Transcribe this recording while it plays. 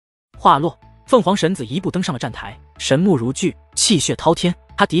话落，凤凰神子一步登上了战台，神目如炬，气血滔天。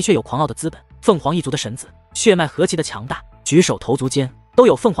他的确有狂傲的资本。凤凰一族的神子，血脉何其的强大，举手投足间都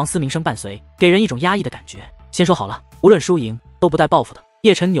有凤凰嘶鸣声伴随，给人一种压抑的感觉。先说好了，无论输赢都不带报复的。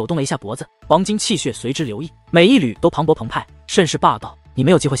叶辰扭动了一下脖子，黄金气血随之流溢，每一缕都磅礴澎湃，甚是霸道。你没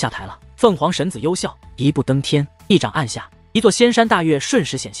有机会下台了。凤凰神子幽笑，一步登天，一掌按下，一座仙山大岳瞬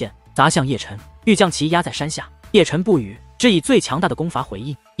时显现，砸向叶辰，欲将其压在山下。叶辰不语，只以最强大的功法回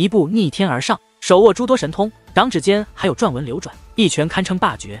应，一步逆天而上，手握诸多神通，掌指间还有转纹流转，一拳堪称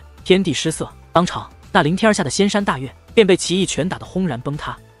霸绝，天地失色。当场那凌天而下的仙山大岳便被其一拳打得轰然崩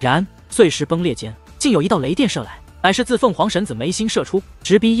塌。然碎石崩裂间，竟有一道雷电射来，乃是自凤凰神子眉心射出，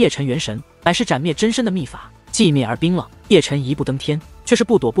直逼叶辰元神，乃是斩灭真身的秘法，寂灭而冰冷。叶辰一步登天，却是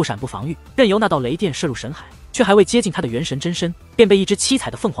不躲不闪不防御，任由那道雷电射入神海，却还未接近他的元神真身，便被一只七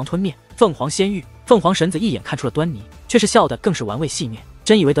彩的凤凰吞灭。凤凰仙域，凤凰神子一眼看出了端倪，却是笑得更是玩味戏谑，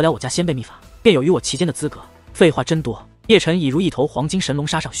真以为得了我家仙辈秘法，便有与我齐肩的资格？废话真多。叶辰已如一头黄金神龙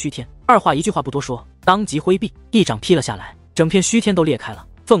杀上虚天，二话一句话不多说，当即挥臂一掌劈了下来，整片虚天都裂开了。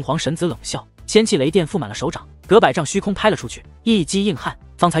凤凰神子冷笑，仙气雷电覆满了手掌，隔百丈虚空拍了出去，一击硬汉，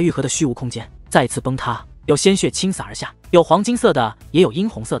方才愈合的虚无空间再次崩塌，有鲜血倾洒而下，有黄金色的，也有殷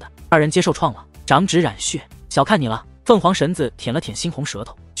红色的。二人接受创了，掌指染血，小看你了。凤凰神子舔了舔猩红舌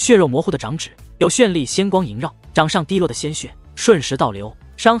头，血肉模糊的掌指有绚丽仙光萦绕，掌上滴落的鲜血瞬时倒流，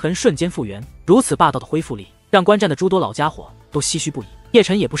伤痕瞬间复原。如此霸道的恢复力，让观战的诸多老家伙都唏嘘不已。叶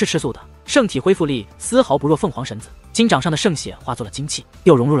辰也不是吃素的，圣体恢复力丝毫不弱凤凰神子，金掌上的圣血化作了精气，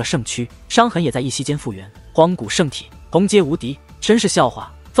又融入了圣躯，伤痕也在一息间复原。荒古圣体，同阶无敌，真是笑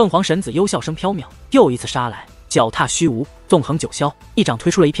话。凤凰神子幽笑声飘渺，又一次杀来，脚踏虚无，纵横九霄，一掌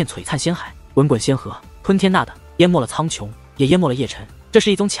推出了一片璀璨仙海，滚滚仙河，吞天呐的淹没了苍穹，也淹没了叶辰。这是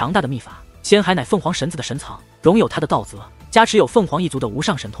一宗强大的秘法，仙海乃凤凰神子的神藏，容有他的道则，加持有凤凰一族的无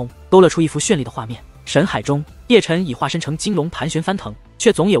上神通，勾勒出一幅绚丽的画面。神海中，叶辰已化身成金龙盘旋翻腾，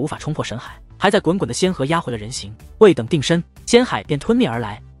却总也无法冲破神海，还在滚滚的仙河压回了人形。未等定身，仙海便吞灭而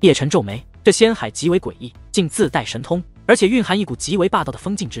来。叶辰皱眉，这仙海极为诡异，竟自带神通，而且蕴含一股极为霸道的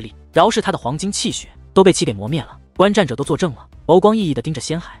封禁之力，饶是他的黄金气血都被其给磨灭了。观战者都作证了，眸光熠熠地盯着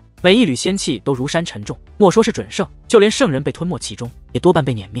仙海，每一缕仙气都如山沉重，莫说是准圣，就连圣人被吞没其中，也多半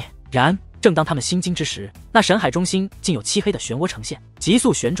被碾灭。然正当他们心惊之时，那神海中心竟有漆黑的漩涡呈现，急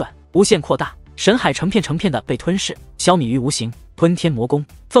速旋转，无限扩大，神海成片成片的被吞噬，消弭于无形。吞天魔功，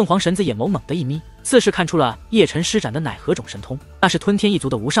凤凰神子眼眸猛地一眯，似是看出了叶辰施展的乃何种神通，那是吞天一族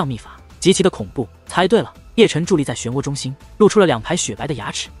的无上秘法，极其的恐怖。猜对了，叶辰伫立在漩涡中心，露出了两排雪白的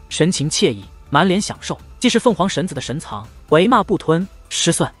牙齿，神情惬意，满脸享受，既是凤凰神子的神藏，唯骂不吞。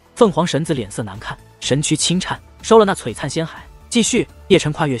失算。凤凰神子脸色难看，神躯轻颤，收了那璀璨仙海。继续，叶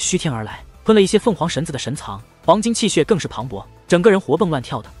辰跨越虚天而来，吞了一些凤凰神子的神藏，黄金气血更是磅礴，整个人活蹦乱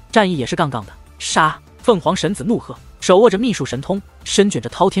跳的，战意也是杠杠的。杀！凤凰神子怒喝，手握着秘术神通，身卷着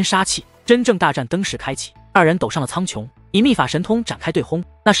滔天杀气，真正大战登时开启。二人陡上了苍穹，以秘法神通展开对轰。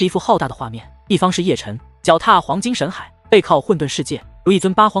那是一幅浩大的画面，一方是叶辰脚踏黄金神海，背靠混沌世界，如一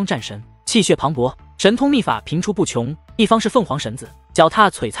尊八荒战神，气血磅礴，神通秘法频出不穷；一方是凤凰神子脚踏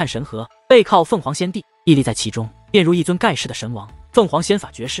璀璨神河，背靠凤凰仙帝，屹立在其中，便如一尊盖世的神王。凤凰仙法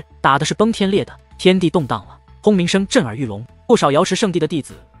绝世，打的是崩天裂地，天地动荡了，轰鸣声震耳欲聋。不少瑶池圣地的弟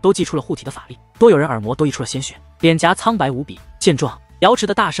子都祭出了护体的法力，多有人耳膜都溢出了鲜血，脸颊苍白无比。见状，瑶池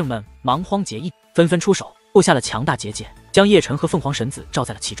的大圣们忙慌结印，纷纷出手布下了强大结界，将叶辰和凤凰神子罩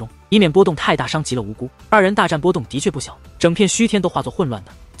在了其中，以免波动太大伤及了无辜。二人大战波动的确不小，整片虚天都化作混乱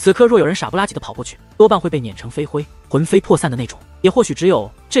的。此刻若有人傻不拉几的跑过去，多半会被碾成飞灰，魂飞魄散的那种。也或许只有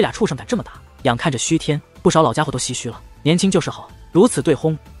这俩畜生敢这么打。眼看着虚天，不少老家伙都唏嘘了，年轻就是好，如此对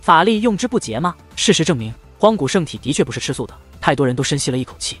轰，法力用之不竭吗？事实证明，荒古圣体的确不是吃素的。太多人都深吸了一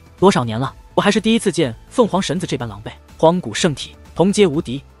口气，多少年了，我还是第一次见凤凰神子这般狼狈。荒古圣体，同阶无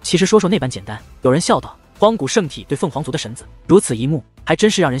敌。其实说那般简单。有人笑道，荒古圣体对凤凰族的神子，如此一幕，还真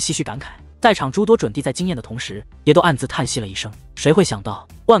是让人唏嘘感慨。在场诸多准帝在惊艳的同时，也都暗自叹息了一声。谁会想到，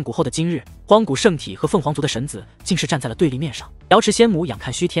万古后的今日，荒古圣体和凤凰族的神子竟是站在了对立面上。瑶池仙母仰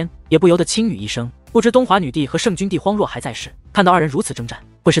看虚天，也不由得轻语一声。不知东华女帝和圣君帝荒若还在世，看到二人如此征战，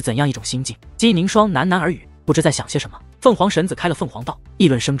会是怎样一种心境？姬凝霜喃喃耳语，不知在想些什么。凤凰神子开了凤凰道，议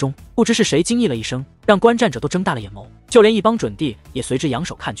论声中，不知是谁惊异了一声，让观战者都睁大了眼眸，就连一帮准帝也随之扬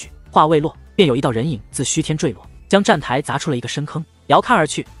手看去。话未落，便有一道人影自虚天坠落，将战台砸出了一个深坑。遥看而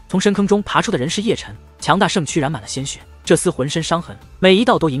去，从深坑中爬出的人是叶辰，强大圣躯染满了鲜血，这丝浑身伤痕，每一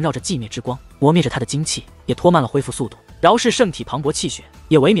道都萦绕着寂灭之光，磨灭着他的精气，也拖慢了恢复速度。饶是圣体磅礴气血，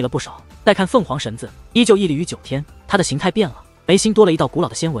也萎靡了不少。再看凤凰神子，依旧屹立于九天，他的形态变了，眉心多了一道古老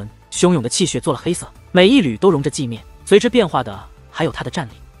的仙纹，汹涌的气血做了黑色，每一缕都融着寂灭。随之变化的还有他的战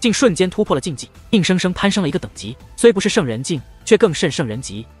力。竟瞬间突破了禁忌，硬生生攀升了一个等级。虽不是圣人境，却更甚圣人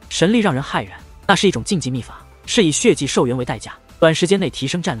级，神力让人骇然。那是一种禁忌秘法，是以血祭寿元为代价，短时间内提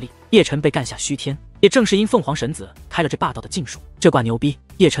升战力。叶辰被干下虚天，也正是因凤凰神子开了这霸道的禁术，这挂牛逼。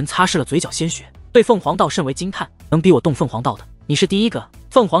叶辰擦拭了嘴角鲜血，对凤凰道甚为惊叹，能逼我动凤凰道的，你是第一个。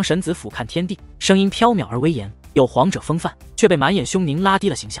凤凰神子俯瞰天地，声音飘渺而威严，有皇者风范，却被满眼凶狞拉低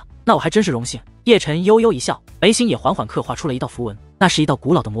了形象。那我还真是荣幸。叶辰悠悠一笑，眉心也缓缓刻画出了一道符文，那是一道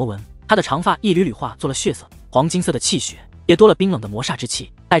古老的魔纹。他的长发一缕缕化作了血色，黄金色的气血也多了冰冷的魔煞之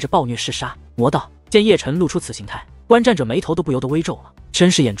气，带着暴虐嗜杀。魔道见叶辰露出此形态，观战者眉头都不由得微皱了，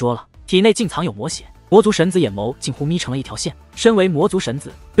真是眼拙了，体内竟藏有魔血。魔族神子眼眸近乎眯成了一条线，身为魔族神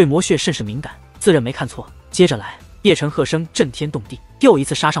子，对魔血甚是敏感，自认没看错。接着来，叶辰喝声震天动地，又一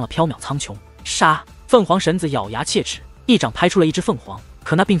次杀上了缥缈苍穹。杀！凤凰神子咬牙切齿，一掌拍出了一只凤凰，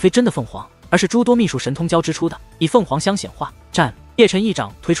可那并非真的凤凰，而是诸多秘术神通交织出的，以凤凰相显化。战！叶辰一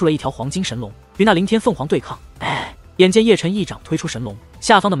掌推出了一条黄金神龙，与那凌天凤凰对抗。眼见叶辰一掌推出神龙，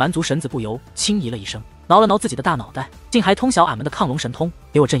下方的蛮族神子不由轻咦了一声，挠了挠自己的大脑袋，竟还通晓俺们的亢龙神通，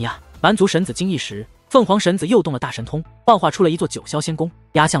给我镇压！蛮族神子惊异时，凤凰神子又动了大神通，幻化出了一座九霄仙宫，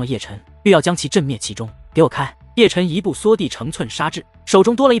压向了叶辰，欲要将其震灭其中。给我开！叶辰一步缩地成寸杀至，手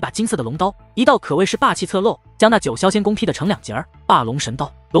中多了一把金色的龙刀，一道可谓是霸气侧漏，将那九霄仙宫劈得成两截儿。霸龙神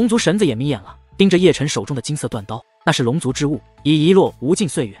刀！龙族神子也眯眼了，盯着叶辰手中的金色断刀，那是龙族之物，已遗落无尽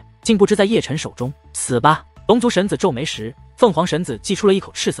岁月，竟不知在叶辰手中。死吧！龙族神子皱眉时，凤凰神子祭出了一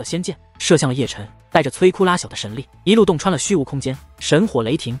口赤色仙剑，射向了叶辰，带着摧枯拉朽的神力，一路洞穿了虚无空间。神火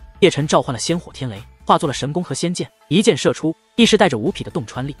雷霆！叶辰召唤了仙火天雷，化作了神弓和仙剑，一剑射出，亦是带着无匹的洞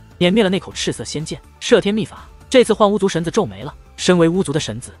穿力，碾灭了那口赤色仙剑。射天秘法！这次换巫族神子皱眉了，身为巫族的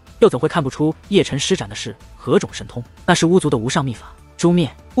神子，又怎会看不出叶辰施展的是何种神通？那是巫族的无上秘法。诛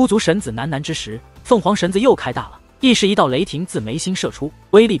灭！巫族神子喃喃之时，凤凰神子又开大了，亦是一道雷霆自眉心射出，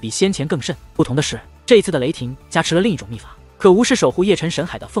威力比先前更甚。不同的是，这一次的雷霆加持了另一种秘法，可无视守护叶辰神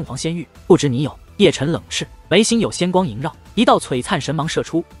海的凤凰仙域，不知你有。叶辰冷斥，眉心有仙光萦绕，一道璀璨神芒射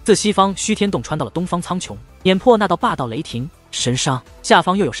出，自西方虚天洞穿到了东方苍穹，碾破那道霸道雷霆。神伤！下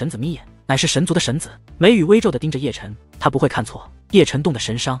方又有神子眯眼，乃是神族的神子，眉宇微皱地盯着叶辰。他不会看错，叶辰动的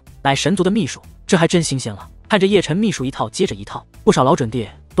神伤乃神族的秘术，这还真新鲜了。看着叶辰秘术一套接着一套，不少老准弟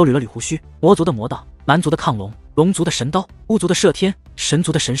都捋了捋胡须。魔族的魔道，蛮族的亢龙，龙族的神刀，巫族的射天，神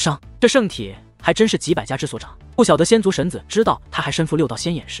族的神伤，这圣体还真是几百家之所长。不晓得仙族神子知道他还身负6道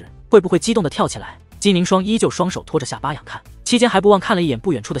仙眼时，会不会激动地跳起来？姬凝霜依旧双手托着下巴仰看，期间还不忘看了一眼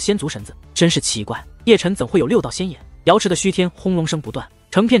不远处的仙族神子。真是奇怪，叶辰怎会有6道仙眼？瑶池的虚天轰隆声不断，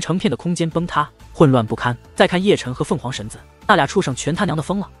成片成片的空间崩塌，混乱不堪。再看叶辰和凤凰神子，那俩畜生全他娘的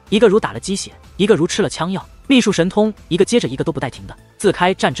疯了，一个如打了鸡血，一个如吃了枪药，秘术神通一个接着一个都不带停的。自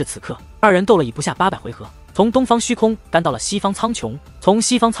开战至此刻，二人斗了已不下800回合，从东方虚空干到了西方苍穹，从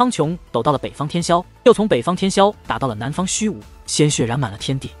西方苍穹抖到了北方天霄，又从北方天霄打到了南方虚无，鲜血染满了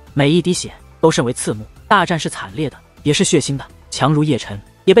天地，每一滴血都甚为刺目。大战是惨烈的，也是血腥的。强如叶辰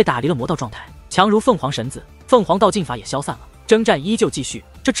也被打离了魔道状态，强如凤凰神子，凤凰道禁法也消散了，征战依旧继续。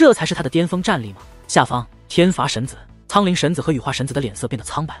这才是他的巅峰战力吗？下方天罚神子、苍灵神子和羽化神子的脸色变得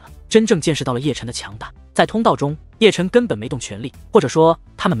苍白了，真正见识到了叶辰的强大。在通道中，叶辰根本没动全力，或者说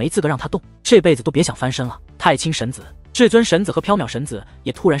他们没资格让他动，这辈子都别想翻身了。太清神子、至尊神子和缥缈神子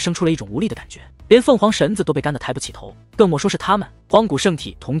也突然生出了一种无力的感觉，连凤凰神子都被干得抬不起头，更莫说是他们。荒古圣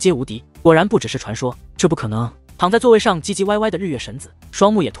体同阶无敌，果然不只是传说，这不可能。躺在座位上唧唧歪歪的日月神子，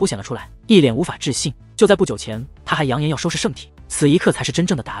双目也凸显了出来，一脸无法置信。就在不久前，他还扬言要收拾圣体，此一刻才是真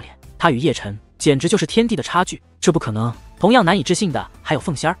正的打脸。他与叶辰简直就是天地的差距，这不可能。同样难以置信的还有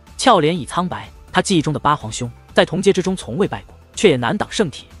凤仙儿，俏脸已苍白。他记忆中的八皇兄在同阶之中从未败过，却也难挡圣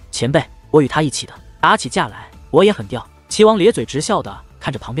体。前辈，我与他一起的，打起架来我也很吊。齐王咧嘴直笑的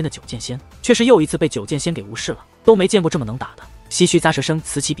看着旁边的九剑仙，却是又一次被九剑仙给无视了，都没见过这么能打的。唏嘘咂舌声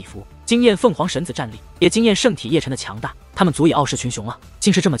此起彼伏，惊艳凤凰神子战力，也惊艳圣体叶辰的强大。他们足以傲视群雄了，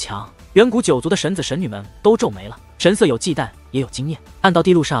竟是这么强。远古九族的神子神女们都皱眉了，神色有忌惮，也有惊艳。暗道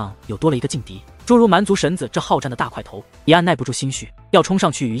地路上有多了一个劲敌，诸如蛮族神子这好战的大块头，也按耐不住心绪，要冲上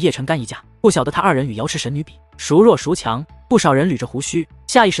去与叶辰干一架。不晓得他二人与瑶池神女比，孰弱孰强？不少人捋着胡须，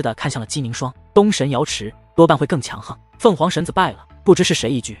下意识地看向了姬凝霜。东神瑶池多半会更强横。凤凰神子败了，不知是谁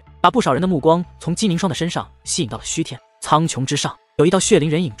一句，把不少人的目光从姬凝霜的身上吸引到了虚天苍穹之上。有一道血灵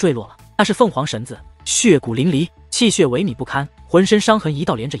人影坠落了，那是凤凰神子，血骨淋漓，气血萎靡不堪，浑身伤痕一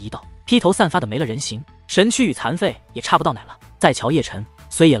道连着一道，披头散发的没了人形，神躯与残废也差不到哪了。再瞧叶辰，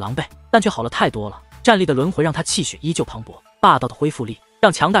虽也狼狈，但却好了太多了。战力的轮回让他气血依旧磅礴，霸道的恢复力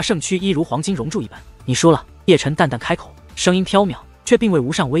让强大圣躯一如黄金熔铸一般。你输了。叶辰淡淡开口，声音飘渺，却并未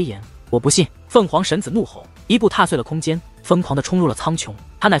无上威严。我不信！凤凰神子怒吼，一步踏碎了空间，疯狂地冲入了苍穹。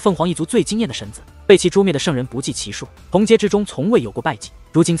他乃凤凰一族最惊艳的神子，被其诛灭的圣人不计其数，同阶之中从未有过败绩。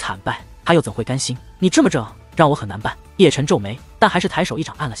如今惨败，他又怎会甘心？你这么整，让我很难办。叶辰皱眉，但还是抬手一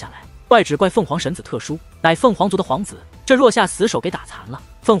掌按了下来。怪只怪凤凰神子特殊，乃凤凰族的皇子，这若下死手给打残了，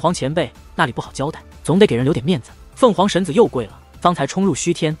凤凰前辈那里不好交代，总得给人留点面子。凤凰神子又跪了，方才冲入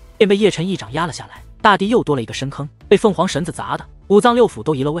虚天，便被叶辰一掌压了下来。大地又多了一个深坑，被凤凰神子砸的五脏六腑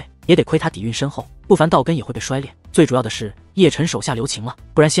都移了位，也得亏他底蕴深厚，不凡道根也会被摔裂。最主要的是叶辰手下留情了，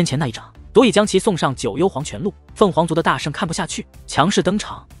不然先前那一掌足以将其送上九幽黄泉路。凤凰族的大圣看不下去，强势登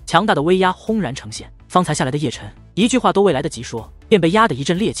场，强大的威压轰然呈现。方才下来的叶辰一句话都未来得及说，便被压得一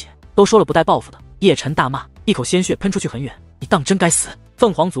阵趔趄。都说了不带报复的，叶辰大骂，一口鲜血喷出去很远。你当真该死！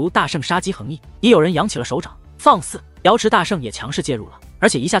凤凰族大圣杀机横溢，已有人扬起了手掌，放肆！瑶池大圣也强势介入了，而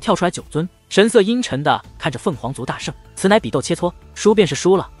且一下跳出来9尊，神色阴沉的看着凤凰族大圣。此乃比斗切磋，输便是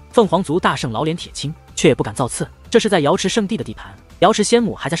输了。凤凰族大圣老脸铁青，却也不敢造次。这是在瑶池圣地的地盘，瑶池仙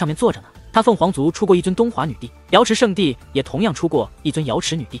母还在上面坐着呢。他凤凰族出过一尊东华女帝，瑶池圣地也同样出过一尊瑶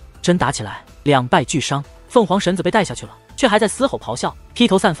池女帝。真打起来，两败俱伤。凤凰神子被带下去了，却还在嘶吼咆哮，披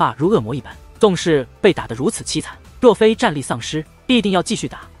头散发如恶魔一般。纵是被打得如此凄惨，若非战力丧失，必定要继续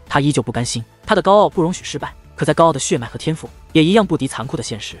打。他依旧不甘心，他的高傲不容许失败。可在高傲的血脉和天赋，也一样不敌残酷的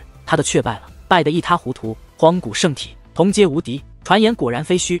现实。他的却败了，败得一塌糊涂。荒古圣体，同阶无敌，传言果然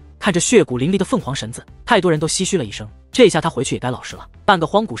非虚。看着血骨淋漓的凤凰神子，太多人都唏嘘了一声。这下他回去也该老实了，半个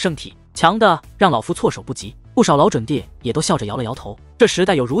荒古圣体，强的让老夫措手不及。不少老准弟也都笑着摇了摇头。这时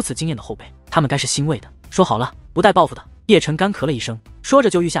代有如此惊艳的后辈，他们该是欣慰的。说好了，不带报复的。叶辰干咳了一声，说着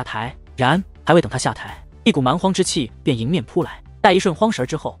就欲下台。然还未等他下台，一股蛮荒之气便迎面扑来。待一瞬慌神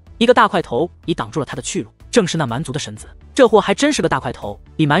之后，一个大块头已挡住了他的去路，正是那蛮族的神子。这货还真是个大块头，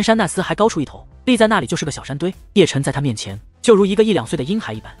比蛮山那厮还高出一头，立在那里就是个小山堆。叶辰在他面前就如一个1、2岁的婴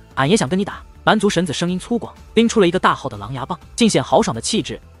孩一般。俺也想跟你打。蛮族神子声音粗犷，拎出了一个大号的狼牙棒，尽显豪爽的气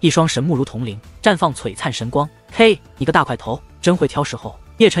质，一双神目如铜铃，绽放璀璨神光。嘿，你个大块头，真会挑时候。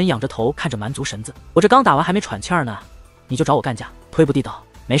叶辰仰着头看着蛮族神子，我这刚打完还没喘气儿呢，你就找我干架，忒不地道。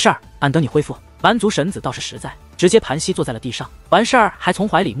没事儿，俺等你恢复。蛮族神子倒是实在，直接盘膝坐在了地上，完事儿还从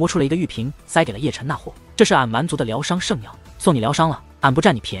怀里摸出了一个玉瓶，塞给了叶辰那货。这是俺蛮族的疗伤圣药，送你疗伤了，俺不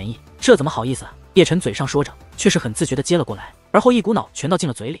占你便宜，这怎么好意思啊？叶辰嘴上说着，却是很自觉地接了过来，而后一股脑全倒进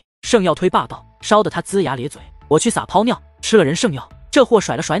了嘴里。圣药忒霸道，烧得他龇牙咧嘴。我去撒泡尿，吃了人圣药。这货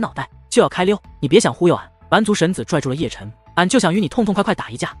甩了甩脑袋，就要开溜。你别想忽悠俺！蛮族神子拽住了叶辰，俺就想与你痛痛快快打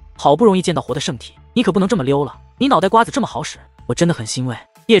一架。好不容易见到活的圣体，你可不能这么溜了。你脑袋瓜子这么好使，我真的很欣慰。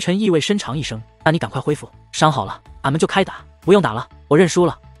叶辰意味深长一声，那你赶快恢复，伤好了，俺们就开打。不用打了，我认输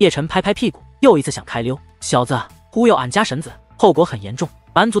了。叶辰拍拍屁股，又一次想开溜。小子，忽悠俺家神子，后果很严重。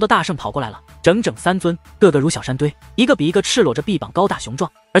蛮族的大圣跑过来了，整整3尊，个个如小山堆，一个比一个赤裸着臂膀，高大雄壮，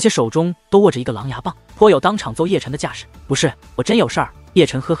而且手中都握着一个狼牙棒，颇有当场揍叶辰的架势。不是，我真有事儿。叶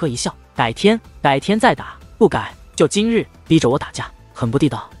辰呵呵一笑，改天再打，不改就今日，逼着我打架，很不地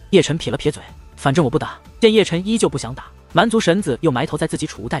道。叶辰撇了撇嘴，反正我不打。见叶辰依旧不想打，蛮族神子又埋头在自己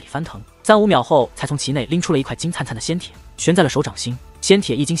储物袋里翻腾，3、5秒后才从其内拎出了一块金灿灿的仙铁，悬在了手掌心。仙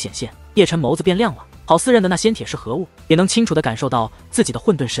铁一经显现，叶辰眸子变亮了，好似认得那仙铁是何物，也能清楚地感受到自己的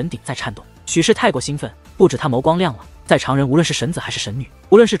混沌神鼎在颤动。许是太过兴奋，不止他眸光亮了，在常人无论是神子还是神女，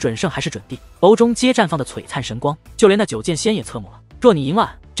无论是准圣还是准帝，眸中皆绽放的璀璨神光，就连那9剑仙也侧目了。若你赢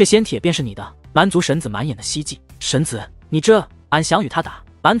了，这仙铁便是你的。蛮族神子满眼的希冀。神子，你这……俺想与他打。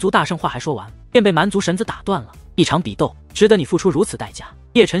蛮族大圣话还说完，便被蛮族神子打断了。一场比斗，值得你付出如此代价？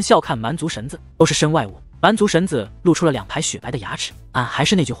叶辰笑看蛮族神子，都是身外物。蛮族神子露出了2排雪白的牙齿。俺还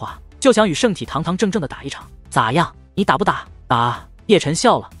是那句话，就想与圣体堂堂正正的打一场，咋样？你打不打？打！叶辰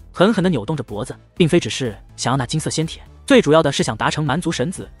笑了，狠狠地扭动着脖子，并非只是想要那金色仙铁，最主要的是想达成蛮族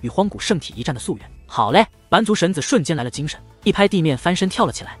神子与荒古圣体一战的夙愿。好嘞！蛮族神子瞬间来了精神，一拍地面，翻身跳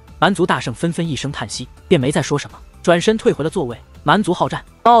了起来。蛮族大圣纷纷一声叹息，便没再说什么，转身退回了座位。蛮族好战，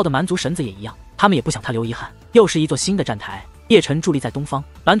高傲的蛮族神子也一样，他们也不想他留遗憾。又是一座新的站台，叶辰伫立在东方，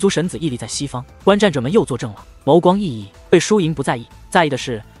蛮族神子屹立在西方。观战者们又坐正了，眸光熠熠，对输赢不在意，在意的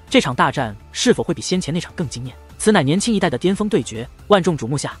是这场大战是否会比先前那场更惊艳。此乃年轻一代的巅峰对决，万众瞩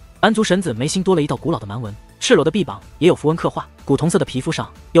目下，蛮族神子眉心多了一道古老的蛮纹，赤裸的臂膀也有符文刻画，古铜色的皮肤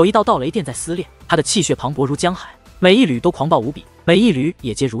上有一道道雷电在撕裂。他的气血磅礴如江海，每一缕都狂暴无比，每一缕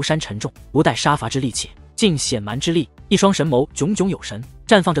也皆如山沉重，不带杀伐之力气，尽显蛮之力。一双神眸炯炯有神，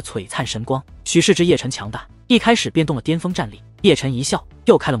绽放着璀璨神光。许是之叶辰强大，一开始便动了巅峰战力。叶辰一笑，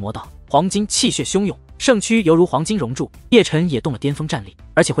又开了魔道，黄金气血汹涌，圣躯犹如黄金熔铸。叶辰也动了巅峰战力，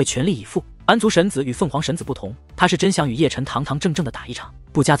而且会全力以赴。蛮族神子与凤凰神子不同，他是真想与叶辰堂堂正正的打一场，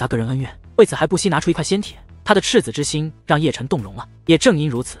不夹杂个人恩怨，为此还不惜拿出一块仙铁。他的赤子之心让叶辰动容了，也正因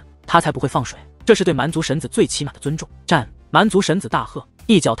如此，他才不会放水。这是对蛮族神子最起码的尊重。战！蛮族神子大喝，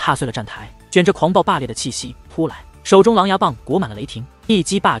一脚踏碎了站台，卷着狂暴霸烈的气息扑来，手中狼牙棒裹满了雷霆，一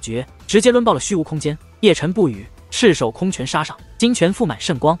击霸绝，直接抡爆了虚无空间。叶辰不语，赤手空拳杀上，金拳覆满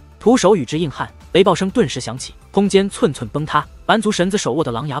圣光，徒手与之硬汉，雷爆声顿时响起，空间寸寸崩塌。蛮族神子手握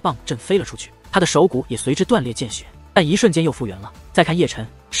的狼牙棒震飞了出去，他的手骨也随之断裂见血，但一瞬间又复原了。再看叶辰，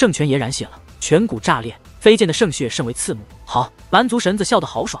圣拳也染血了，颧骨炸裂，飞溅的圣血甚为刺目。好，蛮族神子笑得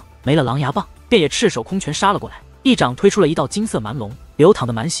豪爽，没了狼牙棒，便也赤手空拳杀了过来，一掌推出了一道金色蛮龙，流淌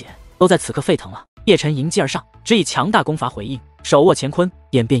的蛮血都在此刻沸腾了。叶辰迎击而上，只以强大攻伐回应，手握乾坤，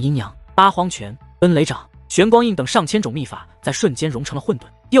演变阴阳，八荒拳、奔雷掌、玄光印等上千种秘法在瞬间融成了混沌。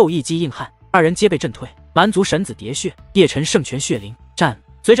又一击硬汉，二人皆被震退。蛮族神子喋血，叶辰圣拳血灵，战！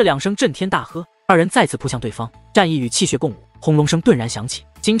随着两声震天大喝，二人再次扑向对方，战意与气血共舞，轰隆声顿然响起，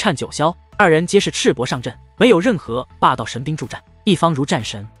金颤九霄，二人皆是赤膊上阵，没有任何霸道神兵助战，一方如战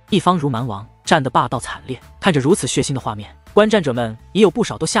神，一方如蛮王，战得霸道惨烈。看着如此血腥的画面，观战者们也有不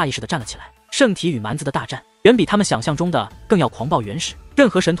少都下意识地站了起来。圣体与蛮子的大战远比他们想象中的更要狂暴原始，任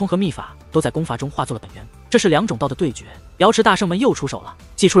何神通和秘法都在攻伐中化作了本源。这是两种道的对决，瑶池大圣们又出手了，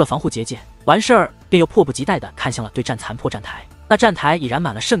祭出了防护结界，完事儿便又迫不及待地看向了对战残破战台。那战台已染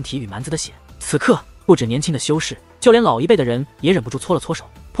满了圣体与蛮子的血，此刻不止年轻的修士，就连老一辈的人也忍不住搓了搓手，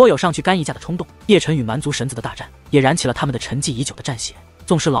颇有上去干一架的冲动。叶辰与蛮族神子的大战也燃起了他们的沉寂已久的战血，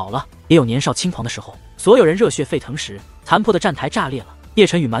纵使老了，也有年少轻狂的时候。所有人热血沸腾时，残破的战台炸裂了。叶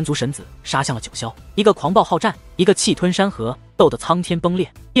辰与蛮族神子杀向了九霄，一个狂暴好战，一个气吞山河，斗得苍天崩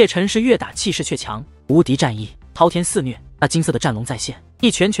裂。叶辰是越打气势却强，无敌战意，滔天肆虐。那金色的战龙再现，一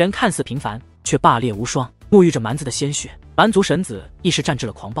拳拳看似平凡，却霸烈无双，沐浴着蛮子的鲜血。蛮族神子亦是战至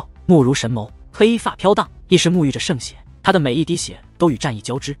了狂暴，目如神眸，黑发飘荡，亦是沐浴着圣血。他的每一滴血都与战意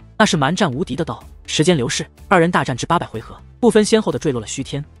交织，那是蛮战无敌的道。时间流逝，二人大战至800回合，不分先后的坠落了虚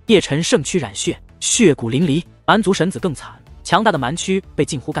天。叶辰圣躯染血，血骨淋漓；蛮族神子更惨，强大的蛮躯被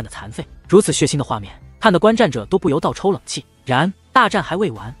近乎干得残废。如此血腥的画面，看得观战者都不由倒抽冷气。然大战还未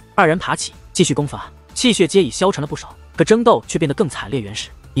完，二人爬起继续攻伐，气血皆已消沉了不少，可争斗却变得更惨烈原始。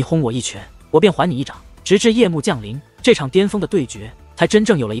你轰我一拳，我便还你一掌，直至夜幕降临，这场巅峰的对决才真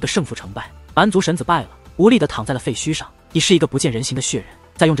正有了一个胜负成败。蛮族神子败了，无力地躺在了废墟上，已是一个不见人形的血人，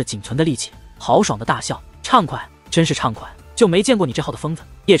在用着仅存的力气豪爽的大笑，畅快，真是畅快，就没见过你这号的疯子。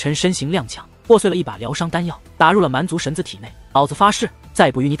叶辰身形踉跄，破碎了一把疗伤丹药，打入了蛮族神子体内。老子发誓，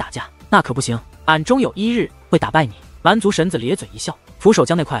再不与你打架，那可不行，俺终有一日会打败你。蛮族神子咧嘴一笑，俯手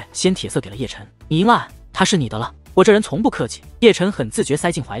将那块鲜铁色给了叶辰，你赢了俺，他是你的了，我这人从不客气。叶辰很自觉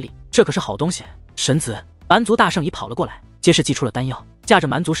塞进怀里，这可是好东西。神子，蛮族大圣已跑了过来，皆是祭出了丹药，驾着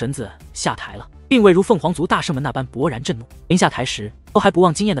蛮族神子下台了，并未如凤凰族大圣们那般勃然震怒。临下台时，都还不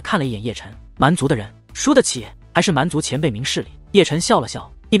忘惊艳地看了一眼叶辰。蛮族的人输得起，还是蛮族前辈明事理。叶辰笑了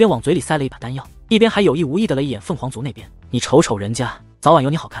笑，一边往嘴里塞了一把丹药，一边还有意无意地了一眼凤凰族那边。你瞅瞅人家，早晚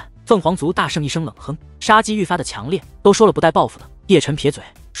有你好看。凤凰族大圣一声冷哼，杀机愈发的强烈，都说了不带报复的。叶辰撇嘴，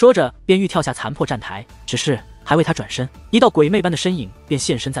说着便欲跳下残破战台，只是还未他转身，一道鬼魅般的身影便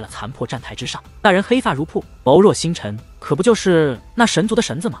现身在了残破战台之上。那人黑发如瀑，眸若星辰，可不就是那神族的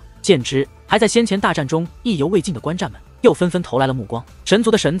神子吗？见之，还在先前大战中意犹未尽的观战们又纷纷投来了目光。神族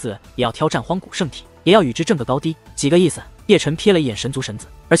的神子也要挑战荒古圣体，也要与之争个高低，几个意思？叶辰瞥了一眼神族神子，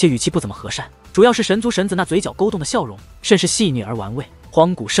而且语气不怎么和善，主要是神族神子那嘴角勾动的笑容甚是细腻而玩味。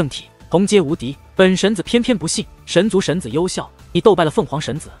荒古圣体同阶无敌，本神子偏偏不信。神族神子幽笑，你斗败了凤凰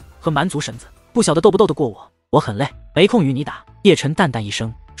神子和蛮族神子，不晓得斗不斗得过我，我很累，没空与你打。叶辰淡淡一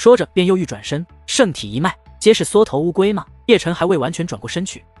声，说着便又欲转身。圣体一脉，皆是缩头乌龟吗？叶辰还未完全转过身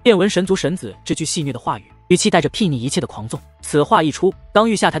去，便闻神族神子这句戏谑的话语，语气带着睥睨一切的狂纵。此话一出，刚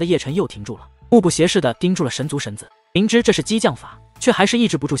欲下台的叶辰又停住了，目不斜视地盯住了神族神子，明知这是激将法，却还是抑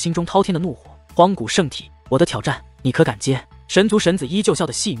制不住心中滔天的怒火。荒古圣体，我的挑战，你可敢接？神族神子依旧笑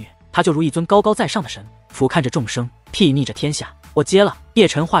得戏谑，他就如一尊高高在上的神，俯瞰着众生，睥睨着天下。我接了。叶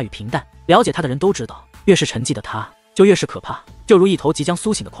辰话语平淡，了解他的人都知道，越是沉寂的他，就越是可怕。就如一头即将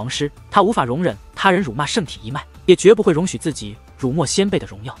苏醒的狂狮，他无法容忍他人辱骂圣体一脉，也绝不会容许自己辱没先辈的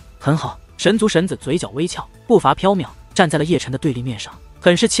荣耀。很好，神族神子嘴角微翘，步伐飘渺，站在了叶辰的对立面上，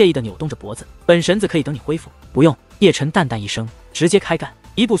很是惬意地扭动着脖子。本神子可以等你恢复。不用。叶辰淡淡一声，直接开干，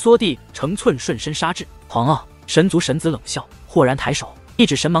一步缩地，成寸瞬身杀至。狂傲！神族神子冷笑，豁然抬手，一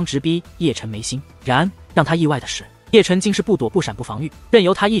指神芒直逼叶辰眉心。然让他意外的是，叶辰竟是不躲不闪不防御，任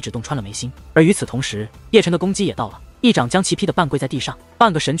由他一指洞穿了眉心。而与此同时，叶辰的攻击也到了，一掌将其劈得半跪在地上，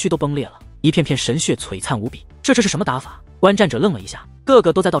半个神躯都崩裂了，一片片神血璀璨无比。这是什么打法？观战者愣了一下，个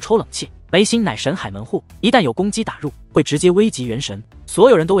个都在倒抽冷气。眉心乃神海门户，一旦有攻击打入，会直接危及元神。所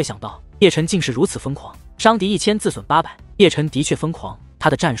有人都未想到叶辰竟是如此疯狂，伤敌1000自损800。叶辰的确疯狂，他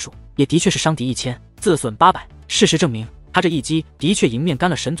的战术也的确是伤敌1000，自损800。事实证明，他这一击的确迎面干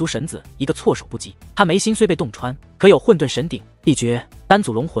了神族神子一个措手不及。他眉心虽被洞穿，可有混沌神鼎、地诀、单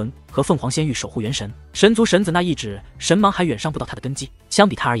祖龙魂和凤凰仙域守护元神，神族神子那一指神芒还远伤不到他的根基。相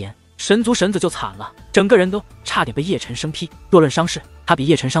比他而言，神族神子就惨了，整个人都差点被叶辰生劈。若论伤势，他比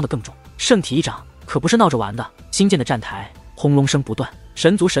叶辰伤得更重。圣体一掌可不是闹着玩的。新建的站台轰隆声不断，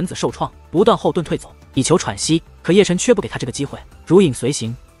神族神子受创，不断后遁退走，以求喘息。可叶辰却不给他这个机会，如影随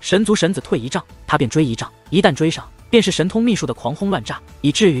形。神族神子退一丈，他便追一丈，一旦追上，便是神通秘术的狂轰乱炸，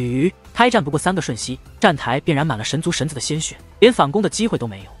以至于开战不过3个瞬息，站台便染满了神族神子的鲜血，连反攻的机会都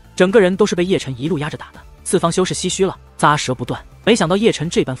没有。整个人都是被叶辰一路压着打的，四方修士唏嘘了，咂舌不断。没想到叶辰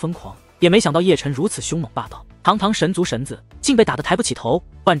这般疯狂，也没想到叶辰如此凶猛霸道。堂堂神族神子竟被打得抬不起头。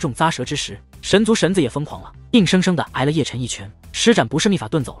万众咂舌之时，神族神子也疯狂了，硬生生的挨了叶辰一拳，施展不是秘法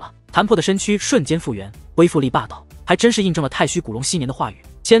遁走了。残破的身躯瞬间复原，恢复力霸道，还真是印证了太虚古龙昔年的话语：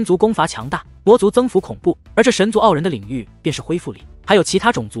仙族攻伐强大，魔族增幅恐怖。而这神族傲人的领域便是恢复力。还有其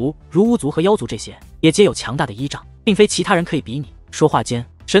他种族如巫族和妖族，这些也皆有强大的依仗，并非其他人可以比拟。说话间，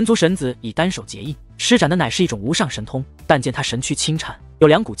神族神子以单手结印，施展的乃是一种无上神通。但见他神躯轻颤，有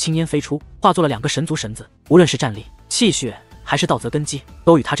2股青烟飞出，化作了2个神族神子。无论是战力、气血还是道则根基，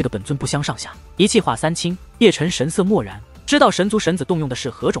都与他这个本尊不相上下。一气化三清，叶辰神色漠然，知道神族神子动用的是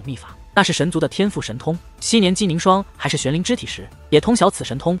何种秘法，那是神族的天赋神通。昔年姬凝霜还是玄灵之体时，也通晓此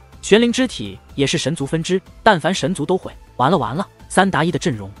神通。玄灵之体也是神族分支，但凡神族都会。完了，3打1的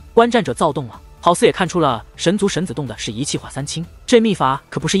阵容，观战者躁动了，好似也看出了神族神子动的是一气化三清，这秘法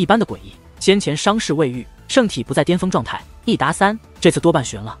可不是一般的诡异。先前伤势未愈，圣体不在巅峰状态，1打3，这次多半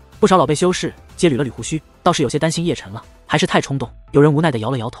悬了。不少老辈修士皆捋了捋胡须，倒是有些担心叶辰了，还是太冲动。有人无奈地摇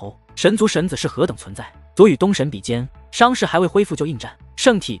了摇头，神族神子是何等存在，足与东神比肩，伤势还未恢复就应战，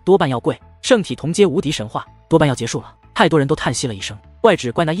圣体多半要跪，圣体同阶无敌神话，多半要结束了。太多人都叹息了一声，怪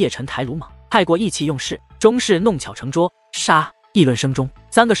只怪那叶辰太鲁莽，太过意气用事，终是弄巧成拙。杀！议论声中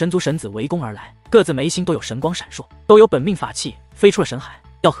，3个神族神子围攻而来，各自眉心都有神光闪烁，都有本命法器飞出了神海，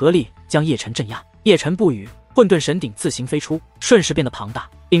要合力将叶辰镇压。叶辰不语，混沌神鼎自行飞出，瞬时变得庞大，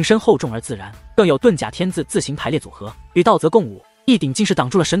鼎身厚重而自然，更有遁甲天字自行排列组合，与道则共舞。一鼎竟是挡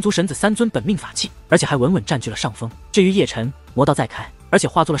住了神族神子3尊本命法器，而且还稳稳占据了上风。至于叶辰，魔道再开，而且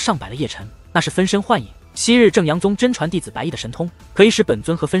化作了上百的叶辰，那是分身幻影，昔日正阳宗真传弟子白衣的神通，可以使本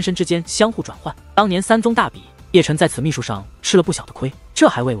尊和分身之间相互转换。当年3宗大比，叶辰在此秘术上吃了不小的亏。这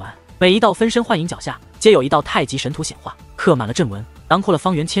还未完，每一道分身幻影脚下，皆有一道太极神图显化，刻满了阵纹，囊括了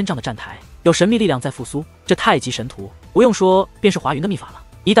方圆1000丈的站台，有神秘力量在复苏。这太极神图不用说，便是华云的秘法了。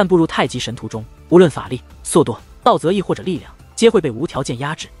一旦步入太极神图中，无论法力、速度、道则意或者力量，皆会被无条件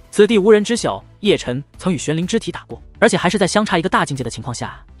压制。此地无人知晓，叶辰曾与玄灵之体打过，而且还是在相差一个大境界的情况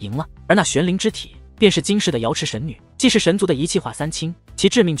下赢了。而那玄灵之体便是今世的瑶池神女，既是神族的一气化三清，其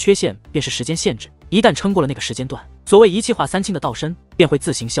致命缺陷便是时间限制。一旦撑过了那个时间段，所谓一气化三清的道身便会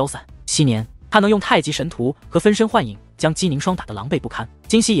自行消散。昔年他能用太极神图和分身幻影将姬凝霜打得狼狈不堪，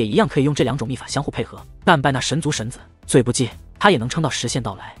今夕也一样可以用这2种秘法相互配合，干败那神族神子。最不济，他也能撑到时限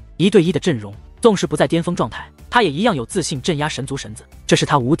到来，1对1的阵容，纵使不在巅峰状态，他也一样有自信镇压神族神子，这是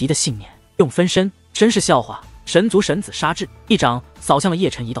他无敌的信念。用分身真是笑话。神族神子杀至，一掌扫向了叶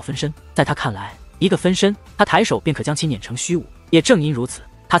辰一道分身，在他看来，一个分身，他抬手便可将其碾成虚无。也正因如此，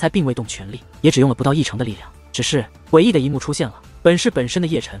他才并未动全力，也只用了不到1成的力量。只是诡异的一幕出现了，本是本身的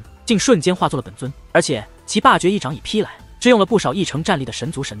叶辰竟瞬间化作了本尊，而且其霸绝一掌已劈来，只用了不少1成战力的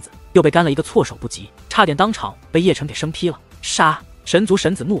神族神子又被干了一个措手不及，差点当场被叶辰给生劈了。杀！神族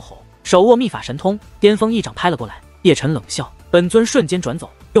神子怒吼，手握秘法神通，巅峰一掌拍了过来。叶辰冷笑，本尊瞬间转走，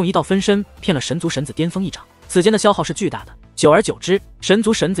用一道分身骗了神族神子巅峰一掌。此间的消耗是巨大的，久而久之，神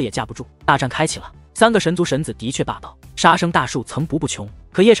族神子也架不住，大战开启了。3个神族神子的确霸道，杀生大数层出不穷。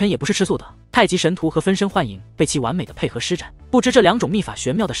可叶辰也不是吃素的，太极神图和分身幻影被其完美的配合施展，不知这2种秘法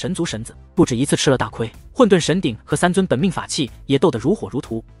玄妙的神族神子不止一次吃了大亏。混沌神鼎和3尊本命法器也斗得如火如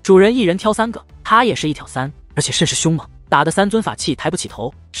荼，主人一人挑3个，他也是一挑3，而且甚是凶猛，打得3尊法器抬不起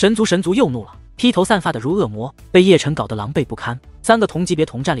头。神族又怒了，披头散发的如恶魔，被叶辰搞得狼狈不堪。3个同级别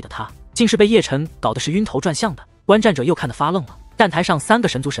同战力的他，竟是被叶辰搞得是晕头转向的。观战者又看得发愣了，站台上3个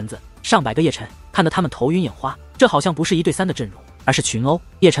神族神子，上百个叶辰，看得他们头晕眼花。这好像不是1对3的阵容，而是群殴。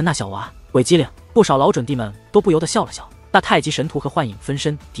叶辰那小娃鬼机灵，不少老准弟们都不由得笑了笑。那太极神图和幻影分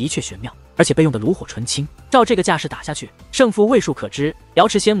身的确玄妙，而且被用得炉火纯青。照这个架势打下去，胜负未数可知。瑶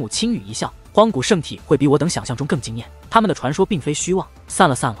池仙母轻语一笑，荒古圣体会比我等想象中更惊艳，他们的传说并非虚妄。散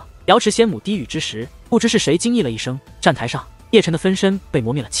了。瑶池仙母低语之时，不知是谁惊异了一声，站台上叶辰的分身被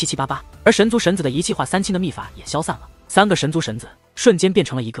磨灭了七七八八，而神族神子的一气化三清的秘法也消散了。3个神族神子瞬间变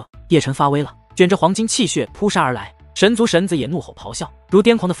成了1个。叶辰发威了，卷着黄金气血扑杀而来，神族神子也怒吼咆哮，如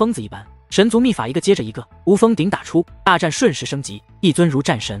癫狂的疯子一般。神族秘法一个接着一个，无封顶打出，大战瞬时升级，一尊如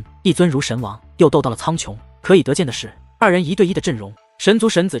战神，一尊如神王，又斗到了苍穹。可以得见的是，二人1对1的阵容，神族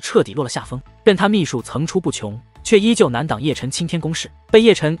神子彻底落了下风，任他秘术层出不穷，却依旧难挡叶辰青天攻势，被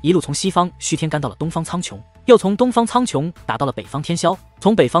叶辰一路从西方虚天干到了东方苍穹，又从东方苍穹打到了北方天霄，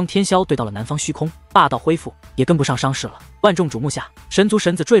从北方天霄对到了南方虚空，霸道恢复也跟不上伤势了。万众瞩目下，神族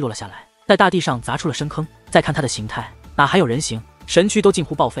神子坠落了下来，在大地上砸出了深坑。再看他的形态，哪还有人形？神躯都近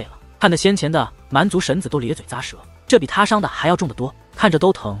乎报废了，看得先前的蛮族神子都咧嘴咂舌，这比他伤的还要重得多，看着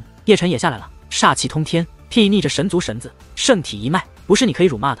都疼。叶辰也下来了，煞气通天，睥睨着神族神子，圣体一脉，不是你可以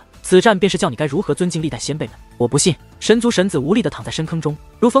辱骂的。此战便是教你该如何尊敬历代先辈们。我不信！神族神子无力地躺在深坑中，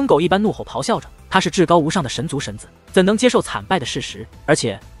如疯狗一般怒吼咆哮着。他是至高无上的神族神子，怎能接受惨败的事实？而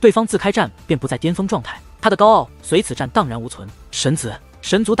且对方自开战便不在巅峰状态，他的高傲随此战荡然无存。神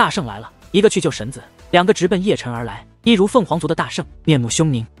族大圣来了，一个去救神子，两个直奔叶辰而来。一如凤凰族的大圣，面目凶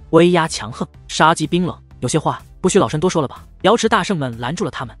狞，威压强横，杀机冰冷。有些话不需老身多说了吧？瑶池大圣们拦住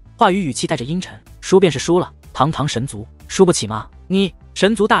了他们，话语气带着阴沉。输便是输了，堂堂神族，输不起吗？你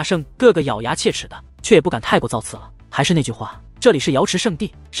神族大圣个个咬牙切齿的，却也不敢太过造次了。还是那句话，这里是瑶池圣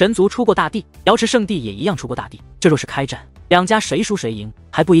地，神族出过大地，瑶池圣地也一样出过大地。这若是开战，两家谁输谁赢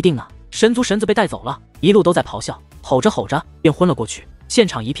还不一定呢。神族神子被带走了，一路都在咆哮，吼着吼着便昏了过去。现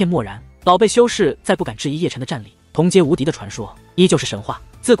场一片漠然，老辈修士再不敢质疑叶辰的战力，同阶无敌的传说依旧是神话，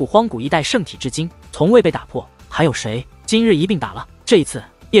自古荒古一代圣体至今从未被打破。还有谁今日一并打了？这一次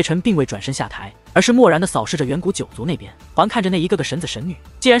叶辰并未转身下台，而是漠然地扫视着远古九族那边，环看着那一个个神子神女。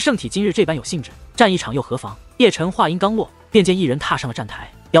既然圣体今日这般有兴致，战一场又何妨？叶辰话音刚落，便见一人踏上了战台，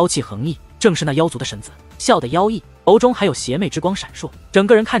妖气横溢，正是那妖族的神子，笑得妖异，眸中还有邪魅之光闪烁，整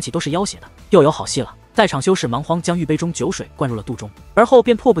个人看起都是妖邪的。又有好戏了！在场修士忙慌将玉杯中酒水灌入了肚中，而后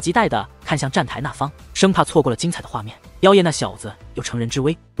便迫不及待地看向战台那方，生怕错过了精彩的画面。妖夜那小子有成人之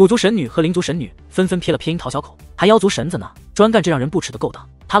威，古族神女和灵族神女纷纷瞥了瞥樱桃小口，还妖族神子呢，专干这让人不齿的勾当。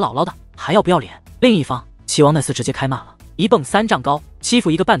他姥姥的还要不要脸？另一方，齐王那厮直接开骂了，一蹦3丈高，欺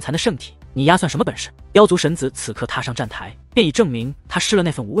负一个半残的圣体，你丫算什么本事？妖族神子此刻踏上战台，便已证明他失了那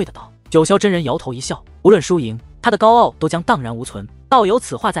份无畏的道。九霄真人摇头一笑，无论输赢，他的高傲都将荡然无存。道有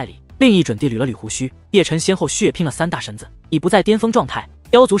此话在理。另一准地捋了捋胡须，叶辰先后血拼了3大神子，已不在巅峰状态。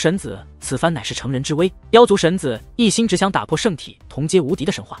妖族神子此番乃是成人之威，妖族神子一心只想打破圣体同阶无敌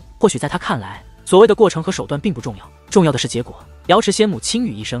的神话。或许在他看来，所谓的过程和手段并不重要，重要的是结果。瑶池仙母轻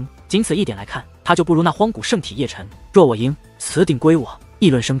语一声，仅此一点来看，他就不如那荒古圣体叶辰。若我赢，此定归我。议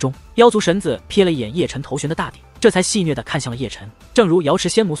论声中，妖族神子瞥了一眼叶辰头悬的大地，这才戏谑地看向了叶辰。正如瑶池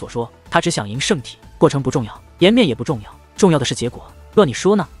仙母所说，他只想赢圣体，过程不重要，颜面也不重要，重要的是结果。若你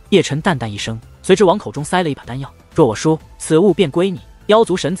输呢？叶辰淡淡一声，随之往口中塞了一把丹药。若我输，此物便归你。妖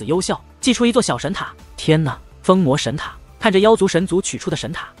族神子幽笑，祭出一座小神塔。天哪，封魔神塔！看着妖族神族取出的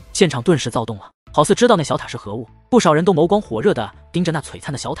神塔，现场顿时躁动了，好似知道那小塔是何物。不少人都眸光火热地盯着那璀璨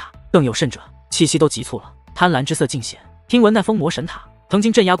的小塔，更有甚者，气息都急促了，贪婪之色尽显。听闻那封魔神塔曾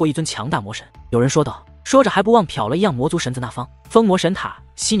经镇压过一尊强大魔神，有人说道，说着还不忘瞟了一样魔族神子那方。封魔神塔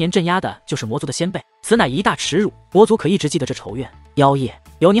昔年镇压的就是魔族的先辈，此乃一大耻辱，魔族可一直记得这仇怨。妖夜，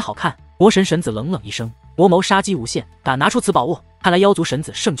有你好看！魔神神子冷冷一声，魔眸杀机无限，敢拿出此宝物？看来妖族神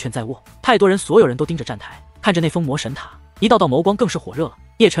子胜券在握。太多人，所有人都盯着站台，看着那封魔神塔，一道道眸光更是火热了。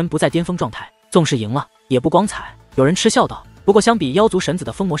叶辰不在巅峰状态，纵使赢了也不光彩。有人嗤笑道，不过相比妖族神子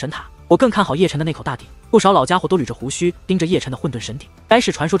的封魔神塔，我更看好叶辰的那口大鼎。不少老家伙都捋着胡须盯着叶辰的混沌神鼎，该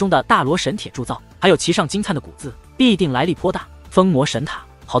是传说中的大罗神铁铸造，还有其上金灿的古字，必定来历颇大。封魔神塔，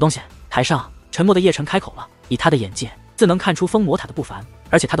好东西！台上沉默的叶辰开口了，以他的眼界自能看出封魔塔的不凡，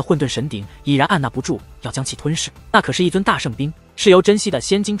而且他的混沌神鼎已然按捺不住，要将其吞噬。那可是一尊大圣兵，是由珍稀的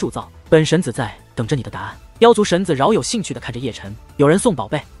仙金铸造。本神子在等着你的答案。妖族神子饶有兴趣地看着叶辰，有人送宝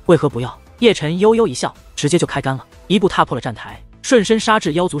贝，为何不要？叶辰悠悠一笑，直接就开干了，一步踏破了战台，瞬身杀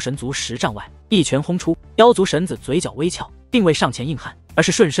至妖族神族10丈外，一拳轰出。妖族神子嘴角微翘，并未上前硬汉，而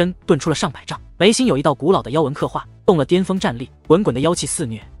是瞬身遁出了上百丈，眉心有一道古老的妖纹刻画，动了巅峰战力，滚滚的妖气肆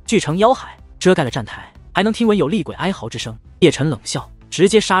虐，聚成妖海，遮盖了战台，还能听闻有厉鬼哀嚎之声。叶辰冷笑，直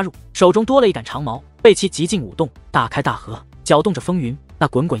接杀入，手中多了一杆长矛，被其极尽舞动，大开大合，搅动着风云。那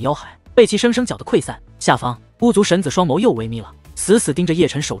滚滚妖海被其生生搅得溃散。下方巫族神子双眸又微眯了，死死盯着叶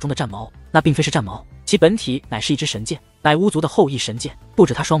辰手中的战矛。那并非是战矛，其本体乃是一支神剑，乃巫族的后羿神剑。不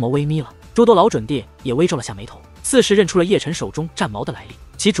止他双眸微眯了，诸多老准地也微皱了下眉头，似是认出了叶辰手中战矛的来历。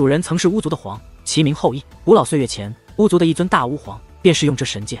其主人曾是巫族的皇，其名后羿。古老岁月前，巫族的一尊大巫皇便是用这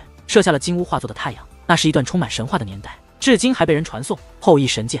神剑射下了金乌化作的太阳。那是一段充满神话的年代，至今还被人传颂。后羿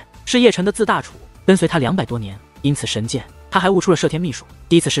神剑是叶辰的字大楚，跟随他200多年，因此神剑他还悟出了摄天秘术，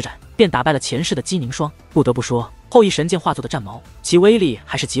第一次施展便打败了前世的鸡凝霜。不得不说，后羿神剑化作的战矛，其威力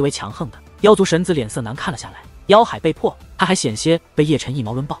还是极为强横的。妖族神子脸色难看了下来，妖海被破，他还险些被叶辰一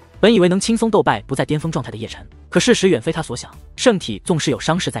矛抡爆。本以为能轻松斗败不在巅峰状态的叶辰，可事实远非他所想。圣体纵使有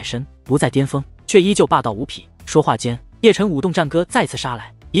伤势在身，不在巅峰，却依旧霸道无匹。说话间，叶辰舞动战歌再次杀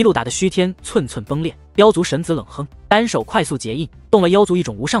来，一路打得虚天寸寸崩裂。妖族神子冷哼，单手快速结印，动了妖族一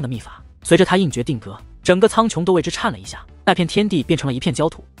种无上的秘法。随着他印诀定格，整个苍穹都为之颤了一下，那片天地变成了一片焦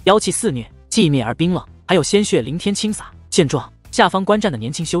土，妖气肆虐，寂灭而冰冷，还有鲜血淋天倾洒。见状，下方观战的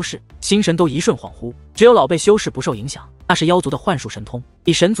年轻修士心神都一瞬恍惚，只有老辈修士不受影响，那是妖族的幻术神通，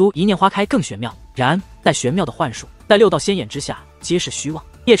比神族一念花开更玄妙。然在玄妙的幻术，在六道仙眼之下皆是虚妄。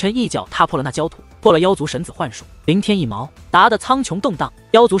叶辰一脚踏破了那焦土，破了妖族神子幻术，凌天一矛，打得苍穹动荡，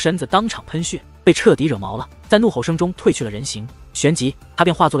妖族神子当场喷血，被彻底惹毛了，在怒吼声中褪去了人形，旋即他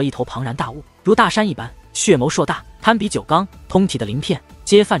便化作了一头庞然大物，如大山一般，血眸硕大，堪比九刚，通体的鳞片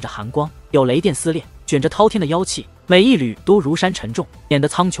皆泛着寒光，有雷电撕裂，卷着滔天的妖气，每一缕都如山沉重，演得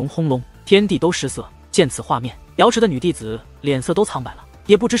苍穹轰隆，天地都失色。见此画面，瑶池的女弟子脸色都苍白了，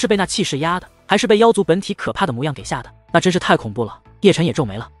也不知是被那气势压的，还是被妖族本体可怕的模样给吓的，那真是太恐怖了。叶辰也皱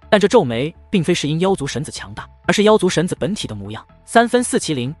眉了，但这皱眉并非是因妖族神子强大，而是妖族神子本体的模样，三分似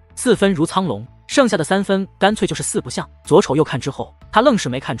麒麟，四分如苍龙，剩下的三分干脆就是四不像。左瞅右看之后，他愣是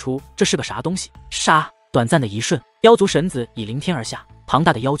没看出这是个啥东西。杀！短暂的一瞬，妖族神子已凌天而下，庞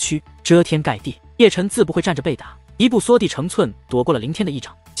大的妖躯遮天盖地。叶辰自不会站着被打，一步缩地成寸，躲过了凌天的一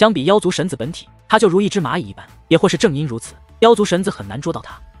掌。相比妖族神子本体，他就如一只蚂蚁一般，也或是正因如此，妖族神子很难捉到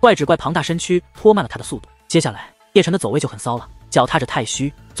他。怪只怪庞大身躯拖慢了他的速度。接下来，叶辰的走位就很骚了，脚踏着太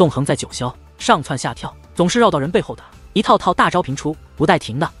虚，纵横在九霄，上窜下跳，总是绕到人背后打，一套套大招频出，不带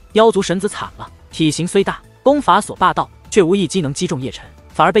停的。妖族神子惨了，体型虽大，功法所霸道，却无一击能击中叶辰，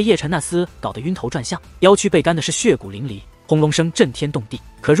反而被叶辰那厮搞得晕头转向，妖躯被干的是血骨淋漓，轰隆声震天动地。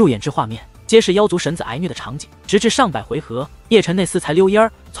可入眼之画面皆是妖族神子挨虐的场景，直至上百回合，叶辰那厮才溜烟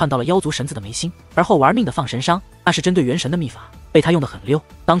儿窜到了妖族神子的眉心，而后玩命的放神伤，那是针对元神的秘法，被他用得很溜，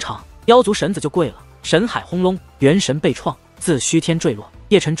当场妖族神子就跪了，神海轰隆，元神被创，自虚天坠落。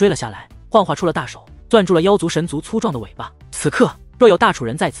叶辰追了下来，幻化出了大手，攥住了妖族神族粗壮的尾巴。此刻若有大楚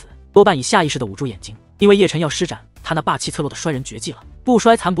人在此，多半已下意识地捂住眼睛，因为叶辰要施展他那霸气侧漏的摔人绝技了，不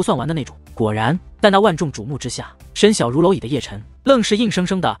摔残不算完的那种。果然，在那万众瞩目之下，身小如蝼蚁的叶辰愣是硬生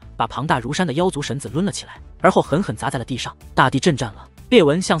生地把庞大如山的妖族神子抡了起来，而后狠狠砸在了地上。大地震颤了，裂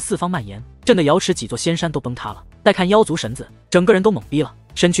纹向四方蔓延，震得瑶池几座仙山都崩塌了。再看妖族神子，整个人都懵逼了，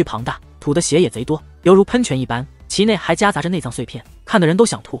身躯庞大，吐的血也贼多，犹如喷泉一般，其内还夹杂着内脏碎片，看得人都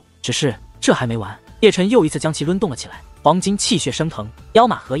想吐。只是这还没完，叶辰又一次将其抡动了起来，黄金气血升腾，妖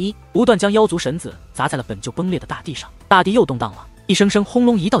马合一，不断将妖族神子砸在了本就崩裂的大地上。大地又动荡了，一声声轰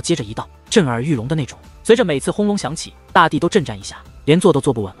隆，一道接着一道，震耳欲聋的那种。随着每次轰隆响起，大地都震颤一下，连坐都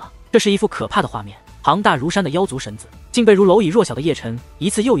坐不稳了。这是一幅可怕的画面，庞大如山的妖族神子竟被如蝼蚁弱小的叶辰一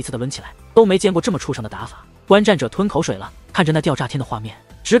次又一次的抡起来，都没见过这么畜生的打法。观战者吞口水了，看着那吊炸天的画面，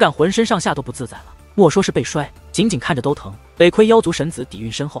只感浑身上下都不自在了。莫说是被摔，仅仅看着都疼。得亏妖族神子底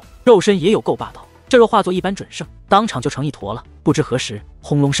蕴深厚，肉身也有够霸道，这若化作一般准圣，当场就成一坨了。不知何时，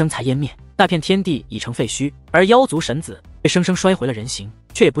轰隆声才湮灭，那片天地已成废墟，而妖族神子被生生摔回了人形，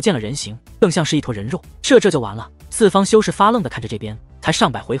却也不见了人形，更像是一坨人肉。这就完了。四方修士发愣的看着这边，才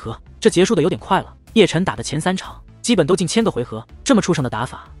上百回合，这结束的有点快了。叶辰打的前3场基本都近1000个回合，这么畜生的打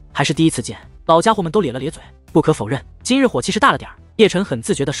法还是第一次见。老家伙们都咧了咧嘴。不可否认，今日火气是大了点儿。叶辰很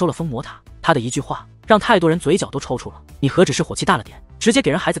自觉地收了封魔塔，他的一句话让太多人嘴角都抽搐了。你何止是火气大了点，直接给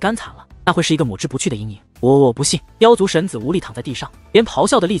人孩子干惨了，那会是一个抹之不去的阴影。我不信。妖族神子无力躺在地上，连咆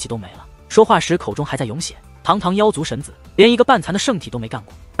哮的力气都没了，说话时口中还在涌血。堂堂妖族神子，连一个半残的圣体都没干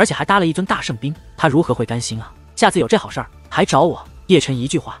过，而且还搭了一尊大圣兵，他如何会甘心啊？下次有这好事儿还找我？叶辰一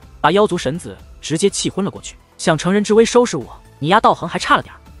句话把妖族神子直接气昏了过去。想乘人之危收拾我，你丫道行还差了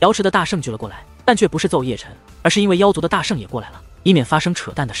点。瑶池的大圣聚了过来，但却不是揍叶辰，而是因为妖族的大圣也过来了，以免发生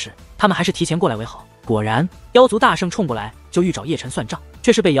扯淡的事，他们还是提前过来为好。果然，妖族大圣冲过来就欲找叶辰算账，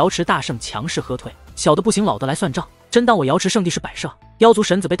却是被瑶池大圣强势喝退。小的不行，老的来算账，真当我瑶池圣地是摆设？妖族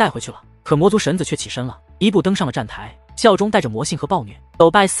神子被带回去了，可魔族神子却起身了，一步登上了站台，笑中带着魔性和暴虐。斗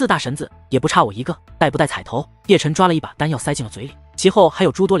败4大神子也不差我一个，带不带彩头？叶辰抓了一把丹药塞进了嘴里，其后还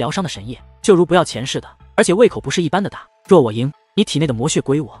有诸多疗伤的神液，就如不要钱似的，而且胃口不是一般的大。若我赢，你体内的魔血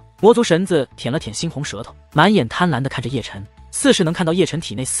归我。魔族神子舔了舔猩红舌头，满眼贪婪地看着叶辰，似是能看到叶辰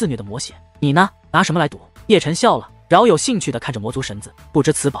体内肆虐的魔血。你呢？拿什么来赌？叶辰笑了，饶有兴趣地看着魔族神子，不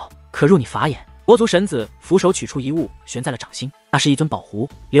知此宝可入你法眼。魔族神子俯手取出一物，悬在了掌心，那是一尊宝壶，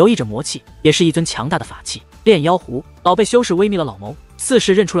留意着魔气，也是一尊强大的法器——炼妖壶。老辈修士微眯了老眸，似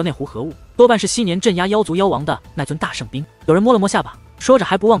是认出了那壶何物，多半是昔年镇压妖族妖王的那尊大圣兵。有人摸了摸下巴，说着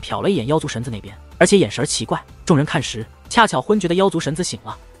还不忘瞟了一眼妖族神子那边，而且眼神奇怪。众人看时，恰巧昏厥的妖族神子醒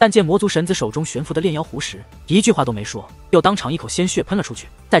了，但见魔族神子手中悬浮的炼妖壶时，一句话都没说，又当场一口鲜血喷了出去。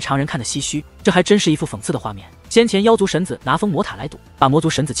在常人看得唏嘘，这还真是一副讽刺的画面。先前妖族神子拿封魔塔来赌，把魔族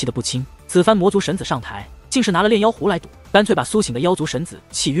神子气得不轻，此番魔族神子上台，竟是拿了炼妖壶来赌，干脆把苏醒的妖族神子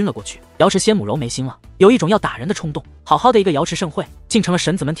气晕了过去。瑶池仙母柔没心了，有一种要打人的冲动。好好的一个瑶池盛会，竟成了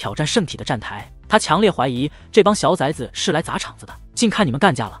神子们挑战圣体的站台。他强烈怀疑这帮小崽子是来砸场子的，竟看你们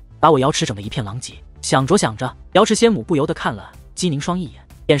干架了，把我瑶池整得一片狼藉。想着想着，瑶池仙母不由得看了姬凝霜一眼，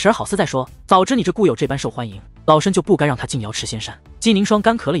眼神好似在说：早知你这故友这般受欢迎，老身就不该让他进瑶池仙山。姬凝霜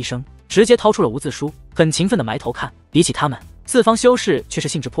干咳了一声，直接掏出了无字书，很勤奋地埋头看。比起他们，四方修士却是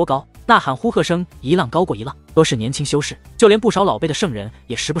兴致颇高，呐喊呼喝声一浪高过一浪。都是年轻修士，就连不少老辈的圣人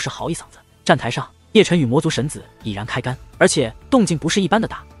也时不时嚎一嗓子。站台上，叶辰与魔族神子已然开干，而且动静不是一般的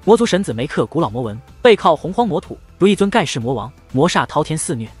大。魔族神子没刻古老魔纹，背靠洪荒魔土，如一尊盖世魔王，魔煞滔天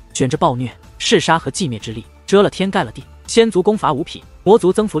肆虐，卷着暴虐、弑杀和寂灭之力，遮了天盖了地。仙族攻伐无匹，魔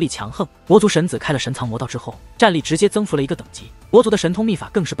族增幅力强横。魔族神子开了神藏魔道之后，战力直接增幅了一个等级。魔族的神通秘法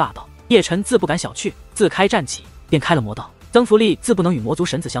更是霸道，叶辰自不敢小觑，自开战起便开了魔道，增幅力自不能与魔族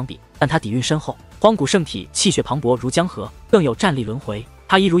神子相比，但他底蕴深厚，荒古圣体气血磅礴如江河，更有战力轮回。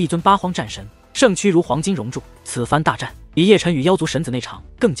他一如一尊八荒战神，圣躯如黄金熔铸。此番大战比叶辰与妖族神子那场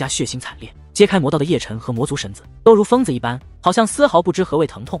更加血腥惨烈。揭开魔道的叶辰和魔族神子都如疯子一般，好像丝毫不知何谓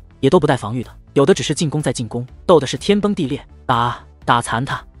疼痛，也都不带防御的，有的只是进攻在进攻，斗的是天崩地裂，打残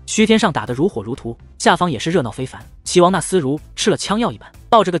他。虚天上打得如火如荼，下方也是热闹非凡。齐王那厮如吃了枪药一般，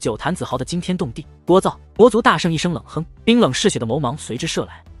抱着个九坛子嚎得惊天动地。聒噪！魔族大圣一声冷哼，冰冷嗜血的眸芒随之射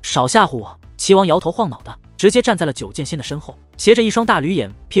来。少吓唬我！齐王摇头晃脑的，直接站在了九剑仙的身后，斜着一双大驴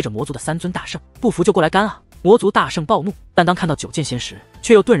眼瞥着魔族的三尊大圣。不服就过来干啊！魔族大圣暴怒，但当看到九剑仙时，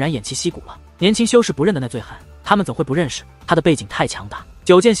却又顿然偃旗息鼓了。年轻修士不认得那醉汉，他们怎会不认识？他的背景太强大。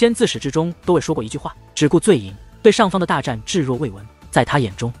九剑仙自始至终都未说过一句话，只顾醉饮，对上方的大战置若未闻。在他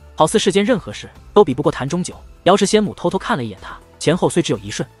眼中，好似世间任何事都比不过坛中酒。瑶池仙母偷偷看了一眼他，前后虽只有一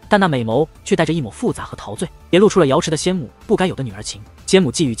瞬，但那美眸却带着一抹复杂和陶醉，也露出了瑶池的仙母不该有的女儿情。仙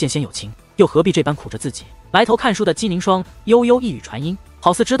母既与剑仙有情，又何必这般苦着自己？埋头看书的姬凝霜悠悠一语传音，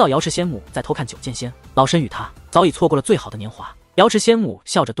好似知道瑶池仙母在偷看九剑仙。老身与他早已错过了最好的年华。瑶池仙母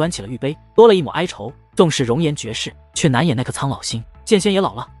笑着端起了玉杯，多了一抹哀愁。纵使容颜绝世，却难掩那颗苍老心。剑仙也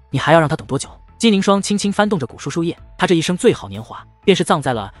老了，你还要让他等多久？姬凝霜轻轻翻动着古书书页，他这一生最好年华，便是葬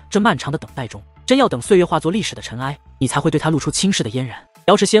在了这漫长的等待中。真要等岁月化作历史的尘埃，你才会对他露出轻视的嫣然。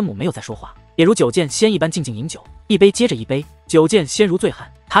瑶池仙母没有再说话，也如九剑仙一般静静饮酒，一杯接着一杯。九剑仙如醉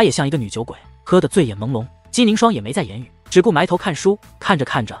汉，他也像一个女酒鬼，喝得醉眼朦胧。姬凝霜也没再言语，只顾埋头看书。看着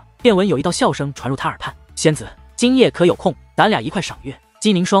看着，便闻有一道笑声传入他耳畔：“仙子，今夜可有空？咱俩一块赏月。”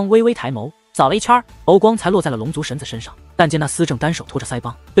姬凝霜微微抬眸，扫了一圈，眸光才落在了龙族神子身上。但见那厮正单手托着腮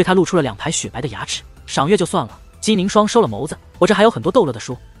帮，对他露出了两排雪白的牙齿。赏月就算了，姬凝霜收了眸子，我这还有很多逗乐的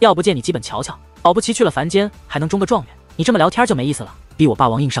书，要不借你几本瞧瞧？保不齐去了凡间还能中个状元。你这么聊天就没意思了，逼我霸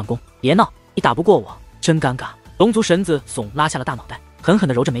王硬上弓，别闹，你打不过我，真尴尬。龙族神子耸拉下了大脑袋，狠狠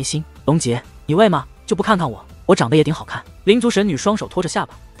地揉着眉心。龙杰，你为嘛就不看看我？我长得也顶好看。灵族神女双手托着下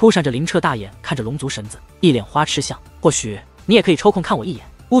巴，扑闪着灵澈大眼看着龙族神子，一脸花痴相。或许你也可以抽空看我一眼。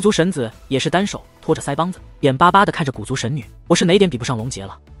巫族神子也是单手托着腮帮子，眼巴巴地看着古族神女。我是哪点比不上龙杰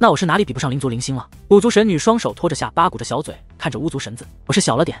了？那我是哪里比不上灵族灵星了？古族神女双手托着下巴，鼓着小嘴看着巫族神子。我是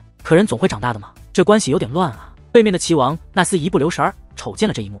小了点，可人总会长大的嘛。这关系有点乱啊。对面的齐王那厮一不留神儿，瞅见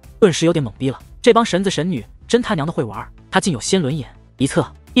了这一幕，顿时有点懵逼了。这帮神子神女真他娘的会玩，他竟有仙轮眼。一侧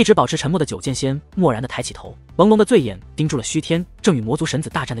一直保持沉默的九剑仙蓦然地抬起头，朦胧的醉眼盯住了虚天正与魔族神子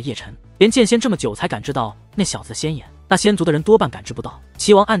大战的叶辰。连剑仙这么久才感知到那小子的仙眼，那仙族的人多半感知不到。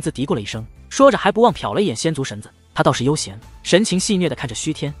齐王暗自嘀咕了一声，说着还不忘瞟了一眼仙族神子。他倒是悠闲，神情戏谑地看着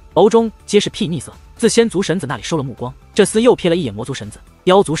虚天，眸中皆是睥睨色。自仙族神子那里收了目光，这厮又瞥了一眼魔族神子、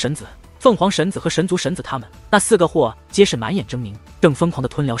妖族神子、凤凰神子和神族神子，他们那四个货皆是满眼狰狞，正疯狂地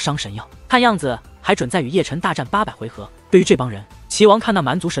吞疗伤神药，看样子还准再与叶辰大战800回合。对于这帮人，齐王看那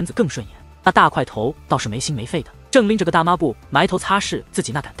蛮族神子更顺眼，那大块头倒是没心没肺的，正拎着个大抹布埋头擦拭自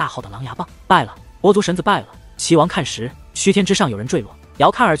己那杆大号的狼牙棒。败了，魔族神子败了。齐王看时，虚天之上有人坠落，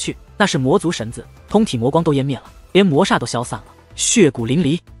遥看而去，那是魔族神子，通体魔光都湮灭了，连魔煞都消散了，血骨淋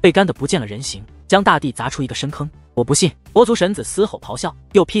漓，被干得不见了人形，将大地砸出一个深坑。我不信！魔族神子嘶吼咆哮，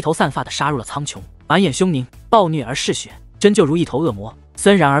又披头散发地杀入了苍穹，满眼凶狞，暴虐而嗜血，真就如一头恶魔，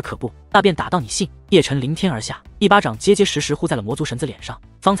森然而可怖。那便打到你信！叶辰凌天而下，一巴掌结结实实呼在了魔族神子脸上。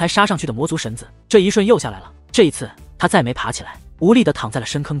方才杀上去的魔族神子，这一瞬又下来了。这一次他再没爬起来，无力地躺在了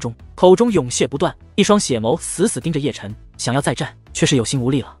深坑中，口中涌血不断，一双血眸死死盯着叶辰，想要再战，却是有心无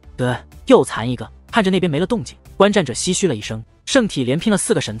力了。又残一个。看着那边没了动静，观战者唏嘘了一声。圣体连拼了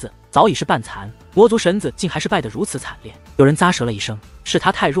4个神子，早已是半残，魔族神子竟还是败得如此惨烈。有人咂舌了一声，是他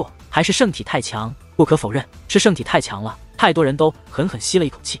太弱，还是圣体太强？不可否认，是圣体太强了。太多人都狠狠吸了一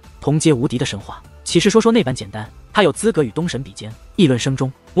口气。同阶无敌的神话，岂是说那般简单？他有资格与东神比肩？议论声中，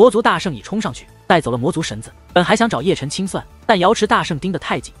魔族大圣已冲上去，带走了魔族神子。本还想找叶辰清算，但瑶池大圣盯得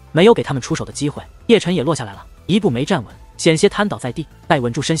太紧，没有给他们出手的机会。叶辰也落下来了，一步没站稳，险些瘫倒在地。待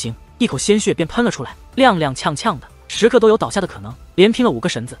稳住身形，一口鲜血便喷了出来，踉踉跄跄的，时刻都有倒下的可能。连拼了5个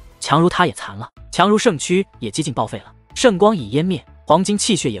神子，强如他也残了，强如圣躯也几近报废了。圣光已湮灭，黄金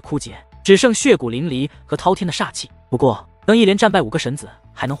气血也枯竭，只剩血骨淋漓和滔天的煞气。不过能一连战败5个神子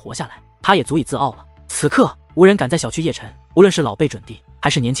还能活下来，他也足以自傲了。此刻无人敢再小觑叶辰，无论是老辈准帝还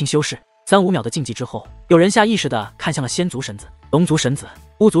是年轻修士。3-5秒的静寂之后，有人下意识地看向了仙族神子、龙族神子、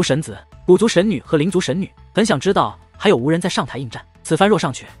巫族神子、古族神女和灵族神女，很想知道还有无人在上台应战。此番若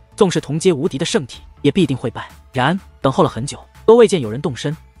上去，纵是同阶无敌的圣体，也必定会败。然等候了很久，都未见有人动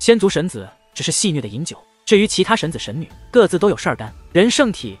身。仙族神子只是戏谑的饮酒，至于其他神子神女，各自都有事儿干。人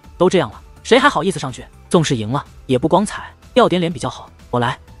圣体都这样了，谁还好意思上去？纵是赢了，也不光彩，要点脸比较好。我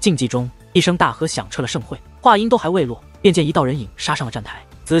来。竞技中，一声大喝响彻了盛会，话音都还未落，便见一道人影杀上了站台。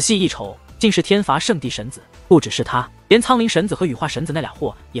仔细一瞅，竟是天罚圣地神子。不只是他，连苍灵神子和羽化神子那俩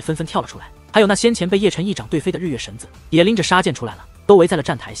货也纷纷跳了出来，还有那先前被叶辰一掌对飞的日月神子，也拎着杀剑出来了，都围在了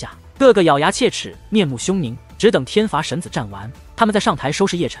站台下，个个咬牙切齿，面目凶狞，只等天罚神子战完，他们再上台收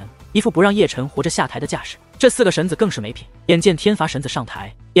拾叶辰，一副不让叶辰活着下台的架势。这4个神子更是没品，眼见天罚神子上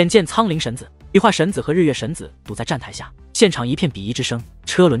台，眼见苍灵神子、羽化神子和日月神子堵在站台下，现场一片鄙夷之声。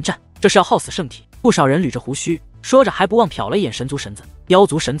车轮战，这是要耗死圣体。不少人捋着胡须，说着还不忘瞟了一眼神族神子、妖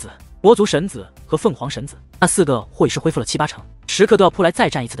族神子、魔族神子和凤凰神子。那4个或已是恢复了7-8成，时刻都要扑来再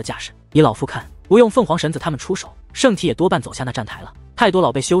战一次的架势。以老夫看，不用凤凰神子他们出手，圣体也多半走下那站台了。太多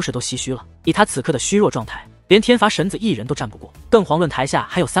老辈修士都唏嘘了，以他此刻的虚弱状态，连天罚神子一人都战不过，更遑论台下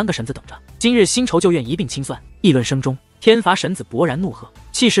还有3个神子等着。今日新仇旧怨一并清算。议论声中，天罚神子勃然怒喝，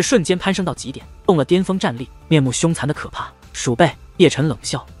气势瞬间攀升到极点，动了巅峰战力，面目凶残的可怕。鼠辈！叶辰冷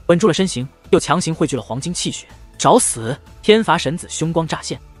笑，稳住了身形，又强行汇聚了黄金气血，找死！天罚神子凶光乍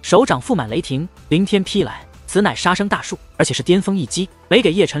现，手掌覆满雷霆，凌天劈来，此乃杀生大术，而且是巅峰一击，没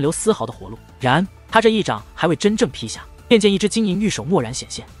给叶辰留丝毫的活路。然他这一掌还未真正劈下，便见一只金银玉手蓦然显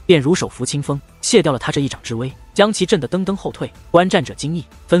现，便如手扶清风，卸掉了他这一掌之威，将其震得噔噔后退。观战者惊异，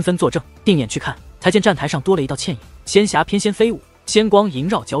纷纷坐正，定眼去看，才见站台上多了一道倩影，仙霞翩跹飞舞，仙光萦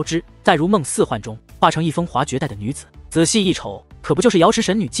绕交织，在如梦似幻中化成一风华绝代的女子。仔细一瞅，可不就是瑶池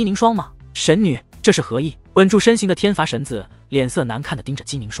神女姬凝霜吗？神女，这是何意？稳住身形的天罚神子脸色难看的盯着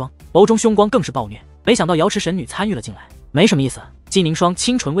姬凝霜，眸中凶光更是暴虐。没想到瑶池神女参与了进来，没什么意思。姬凝霜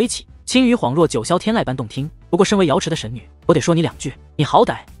清纯微起，轻语恍若九霄天籁般动听。不过身为瑶池的神女，我得说你2句，你好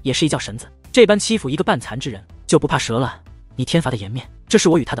歹也是一叫神子，这般欺负一个半残之人，就不怕折了你天罚的颜面？这是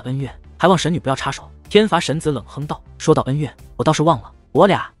我与他的恩怨，还望神女不要插手。天罚神子冷哼道：说到恩怨，我倒是忘了，我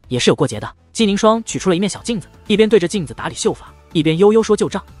俩也是有过节的。姬凝霜取出了一面小镜子，一边对着镜子打理秀发，一边悠悠说旧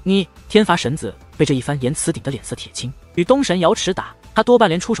账。你天罚神子被这一番言辞顶得脸色铁青，与东神瑶池打，他多半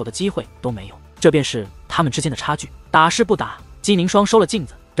连出手的机会都没有，这便是他们之间的差距。打是不打？姬凝霜收了镜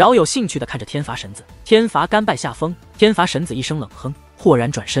子，饶有兴趣地看着天罚神子。天罚甘拜下风。天罚神子一声冷哼，豁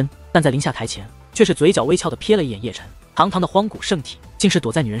然转身，但在临下台前，却是嘴角微翘地瞥了一眼叶辰。堂堂的荒古圣体，竟是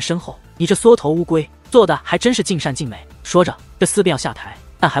躲在女人身后，你这缩头乌龟做的还真是尽善尽美。说着，这厮便要下台，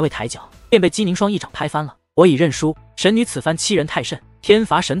但还未抬脚，便被姬凝霜一掌拍翻了。我已认输，神女此番欺人太甚。天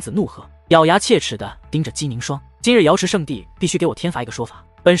罚神子怒喝，咬牙切齿地盯着姬凝霜。今日瑶池圣地必须给我天罚一个说法，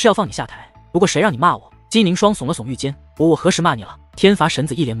本是要放你下台，不过谁让你骂我？姬凝霜耸了耸玉肩，我何时骂你了？天罚神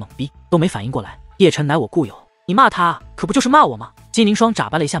子一脸懵逼，都没反应过来。叶辰乃我故友，你骂他可不就是骂我吗？姬凝霜眨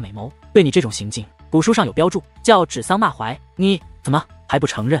巴了一下美眸，对你这种行径，古书上有标注，叫指桑骂槐，你怎么还不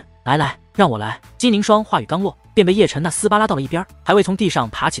承认？来来，让我来。姬凝霜话语刚落，便被叶辰那斯巴拉到了一边，还未从地上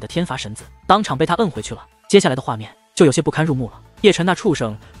爬起的天罚神子当场被他摁回去了。接下来的画面就有些不堪入目了。叶辰那畜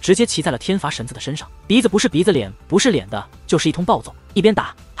生直接骑在了天罚神子的身上，鼻子不是鼻子，脸不是脸的，就是一通暴揍，一边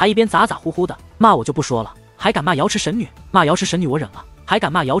打还一边咋咋呼呼的骂。我就不说了，还敢骂瑶池神女？骂瑶池神女我忍了，还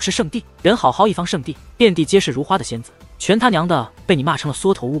敢骂瑶池圣地？人好好一方圣地，遍地皆是如花的仙子，全他娘的被你骂成了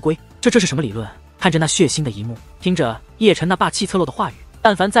缩头乌龟，这是什么理论？看着那血腥的一幕，听着叶辰那霸气侧漏的话语，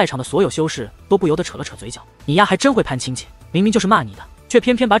但凡在场的所有修士都不由得扯了扯嘴角。你丫还真会攀亲戚，明明就是骂你的，却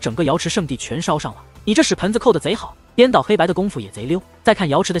偏偏把整个瑶池圣地全烧上了。你这屎盆子扣得贼好，颠倒黑白的功夫也贼溜。再看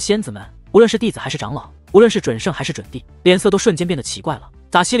瑶池的仙子们，无论是弟子还是长老，无论是准圣还是准帝，脸色都瞬间变得奇怪了，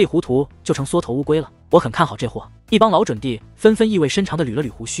咋稀里糊涂就成缩头乌龟了？我很看好这货。一帮老准帝纷纷意味深长地捋了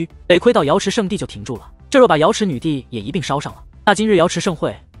捋胡须，得亏到瑶池圣地就停住了，这若把瑶池女帝也一并烧上了，那今日瑶池盛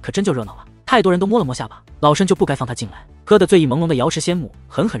会可真就热闹了，太多人都摸了摸下巴，老身就不该放他进来。喝得醉意朦胧的瑶池仙母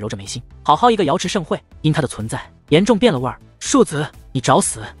狠狠揉着眉心，好好一个瑶池盛会，因他的存在严重变了味儿。庶子，你找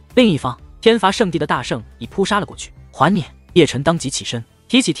死！另一方，天罚圣地的大圣已扑杀了过去。还你！叶辰当即起身，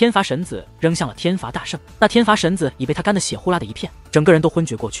提起天罚绳子扔向了天罚大圣，那天罚绳子已被他干得血呼啦的一片，整个人都昏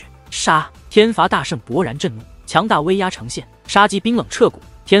厥过去。杀！天罚大圣勃然震怒，强大威压呈现，杀机冰冷彻骨。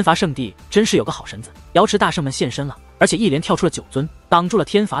天罚圣地真是有个好绳子，瑶池大圣们现身了，而且一连跳出了9尊，挡住了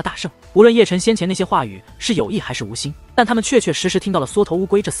天罚大圣。无论叶辰先前那些话语是有意还是无心，但他们确确实实听到了缩头乌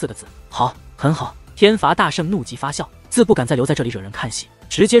龟这4个字。好，很好。天罚大圣怒极发笑，自不敢再留在这里惹人看戏，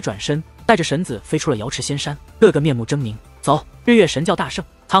直接转身带着绳子飞出了瑶池仙山，个个面目狰狞。走！日月神教大圣、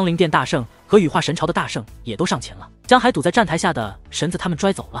苍灵殿大圣和羽化神朝的大圣也都上前了，将还堵在站台下的绳子他们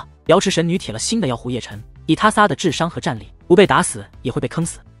拽走了。瑶池神女铁了心的要护叶辰，以他仨的智商和战力，不被打死也会被坑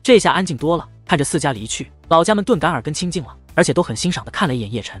死。这下安静多了，看着4家离去，老家们顿感耳根清净了，而且都很欣赏的看了一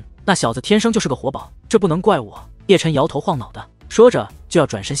眼叶辰。那小子天生就是个活宝，这不能怪我。叶辰摇头晃脑的说着，就要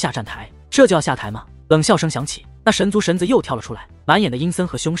转身下站台。这就要下台吗？冷笑声响起，那神族绳子又跳了出来，满眼的阴森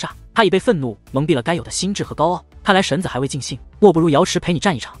和凶煞。他已被愤怒蒙蔽了该有的心智和高傲，看来绳子还未尽兴，莫不如瑶池陪你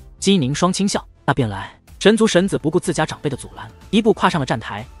战一场。姬宁双轻笑，那便来。神族绳子不顾自家长辈的阻拦，一步跨上了站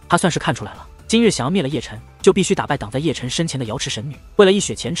台。他算是看出来了，今日想要灭了叶辰，就必须打败挡在叶辰身前的瑶池神女。为了一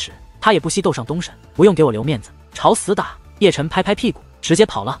雪前耻，他也不惜斗上东神，不用给我留面子，朝死打！叶辰拍拍屁股，直接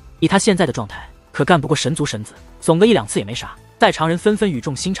跑了。以他现在的状态，可干不过神族绳子，怂个1、2次也没啥。在场人纷纷语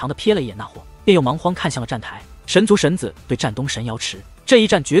重心长地瞥了一眼那货，便又忙慌看向了站台。神族绳子对战东神瑶池，这一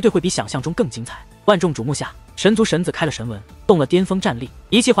战绝对会比想象中更精彩。万众瞩目下，神族绳子开了神文，动了巅峰战力，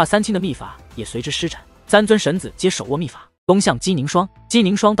一气化3清的秘法也随之施展。3尊绳子皆手握秘法，攻向姬宁霜。姬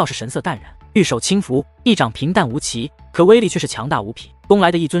宁霜倒是神色淡然，玉手轻拂，一掌平淡无奇，可威力却是强大无匹。攻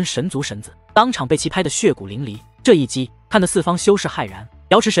来的一尊神族绳子，当场被其拍得血骨淋漓。这一击看得四方修士骇然，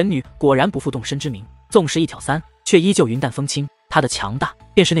瑶池神女果然不负动身之名，纵使一挑3，却依旧云淡风轻。她的强大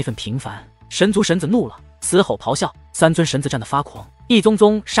便是那份平凡。神族绳子怒了，嘶吼咆哮，3尊绳子战得发狂，一宗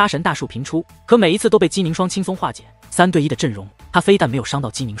宗杀神大术频出，可每一次都被姬宁霜轻松化解。3对1的阵容，他非但没有伤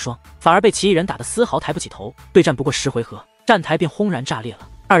到姬宁霜，反而被其余人打得丝毫抬不起头。对战不过10回合，站台便轰然炸裂了。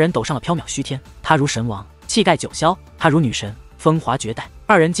2人斗上了缥缈虚天，他如神王，气概九霄；他如女神，风华绝代。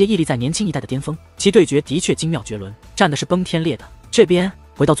2人皆屹立在年轻一代的巅峰，其对决的确精妙绝伦，战的是崩天裂地。这边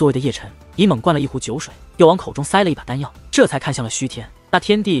回到座位的叶辰，已猛灌了一壶酒水，又往口中塞了一把丹药，这才看向了虚天。那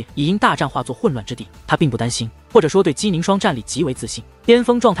天地已因大战化作混乱之地，他并不担心，或者说对姬宁霜战力极为自信。巅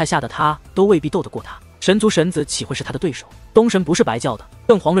峰状态下的他都未必斗得过他，神族神子岂会是他的对手？东神不是白叫的，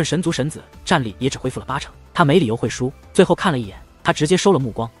更遑论神族神子战力也只恢复了80%，他没理由会输。最后看了一眼，他直接收了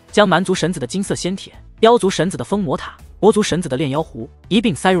目光，将蛮族神子的金色仙铁、妖族神子的封魔塔、魔族神子的炼妖壶一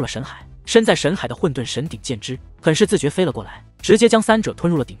并塞入了神海。身在神海的混沌神鼎见之，很是自觉飞了过来，直接将3者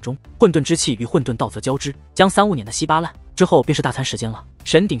吞入了鼎中。混沌之气与混沌道则交织，将3物碾得稀巴烂。之后便是大餐时间了。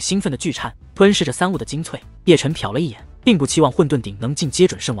神鼎兴奋的巨颤，吞噬着3物的精粹。叶辰瞟了一眼，并不期望混沌鼎能尽接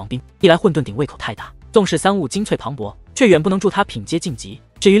准圣王兵，一来混沌鼎胃口太大，纵使3物精粹磅礴，却远不能助他品阶晋级。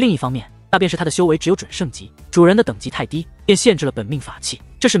至于另一方面，那便是他的修为只有准圣级，主人的等级太低，便限制了本命法器，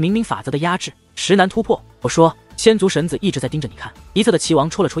这是冥冥法则的压制，实难突破。我说，仙族神子一直在盯着你看。一侧的齐王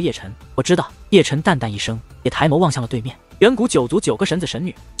戳了戳叶辰，我知道。叶辰淡淡一声，也抬眸望向了对面。远古9族9个神子神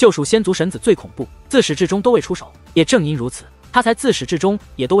女，就属仙族神子最恐怖，自始至终都未出手。也正因如此，他才自始至终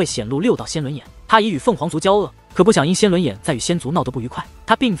也都未显露6道仙轮眼。他已与凤凰族交恶，可不想因仙轮眼在与仙族闹得不愉快。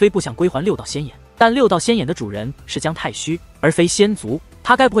他并非不想归还6道仙眼，但6道仙眼的主人是姜太虚，而非仙族。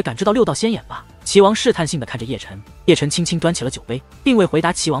他该不会感知到6道仙眼吧？齐王试探性的看着叶辰，叶辰轻轻端起了酒杯，并未回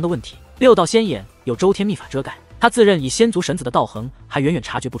答齐王的问题。6道仙眼有周天秘法遮盖，他自认以仙族神子的道行，还远远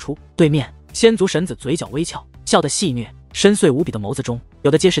察觉不出。对面仙族神子嘴角微翘，笑得戏谑，深邃无比的眸子中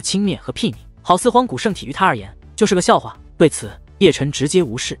有的皆是轻蔑和睥睨，好似荒古圣体于他而言就是个笑话。对此，叶辰直接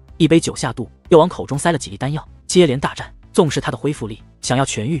无视，一杯酒下肚，又往口中塞了几粒丹药，接连大战。纵使他的恢复力想要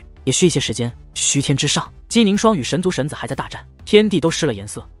痊愈，也需一些时间。虚天之上，姬宁霜与神族神子还在大战，天地都失了颜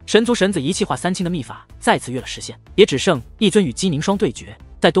色。神族神子一气化3清的秘法再次越了时限，也只剩一尊与姬宁霜对决。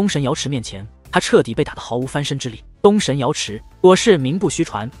在东神瑶池面前，他彻底被打得毫无翻身之力。东神瑶池果是名不虚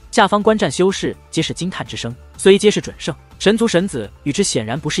传，下方观战修士皆是惊叹之声，虽皆是准圣，神族神子与之显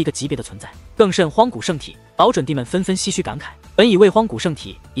然不是一个级别的存在。更甚荒古圣体，老准帝们纷纷唏嘘感慨，本以为荒古圣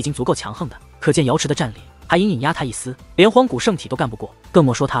体已经足够强横的，可见瑶池的战力还隐隐压他一丝，连荒古圣体都干不过，更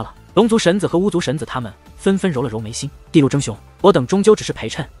莫说他了。龙族神子和巫族神子他们纷纷揉了揉眉心，地路争雄，我等终究只是陪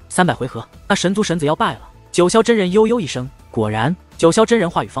衬。300回合，那神族神子要败了。九霄真人悠悠一声，果然，九霄真人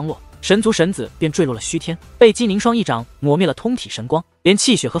话语方落，神族神子便坠落了虚天，被姬宁霜一掌抹灭了通体神光，连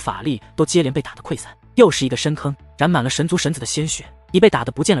气血和法力都接连被打得溃散。又是一个深坑，染满了神族神子的鲜血。已被打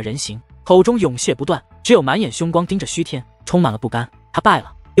得不见了人形，口中涌血不断，只有满眼凶光盯着虚天，充满了不甘。他败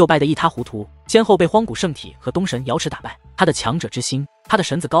了，又败得一塌糊涂，先后被荒古圣体和东神瑶池打败，他的强者之心，他的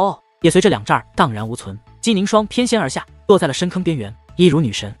神子高傲，也随着两战荡然无存。姬凝霜翩跹而下，落在了深坑边缘，一如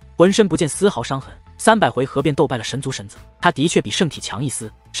女神，浑身不见丝毫伤痕。300回合便斗败了神族神子，他的确比圣体强一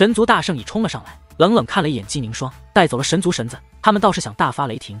丝。神族大圣已冲了上来，冷冷看了一眼姬凝霜，带走了神族神子。他们倒是想大发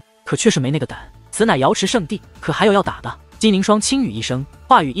雷霆，可却是没那个胆。此乃瑶池圣地，可还有要打的。姬凝霜轻语一声，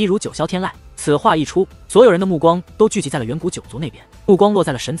话语一如九霄天籁。此话一出，所有人的目光都聚集在了远古九族那边，目光落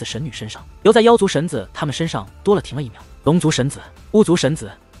在了神子神女身上，留在妖族神子他们身上多了停了一秒。龙族神子、巫族神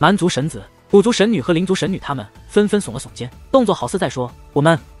子、蛮族神子、古族神女和灵族神女他们纷纷耸了耸肩，动作好似在说：“我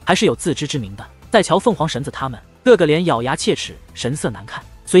们还是有自知之明的。”再瞧凤凰神子他们，个个脸咬牙切齿，神色难看，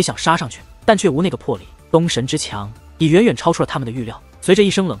虽想杀上去，但却无那个魄力。东神之强已远远超出了他们的预料。随着一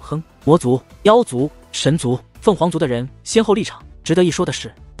声冷哼，魔族、妖族、神族、凤凰族的人先后立场。值得一说的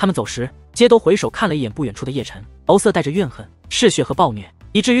是，他们走时皆都回首看了一眼不远处的叶辰，眸色带着怨恨、嗜血和暴虐，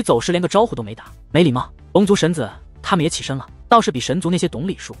以至于走时连个招呼都没打，没礼貌。龙族神子他们也起身了，倒是比神族那些懂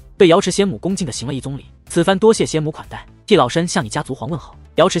礼数，对瑶池仙母恭敬的行了一宗礼。此番多谢仙母款待，替老身向你家族皇问好。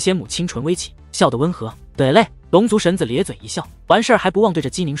瑶池仙母清纯微起，笑得温和。对嘞，龙族神子咧嘴一笑，完事儿还不忘对着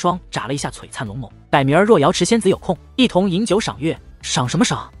姬凝霜眨了一下璀璨龙眸。改明儿若瑶池仙子有空，一同饮酒赏月。赏什么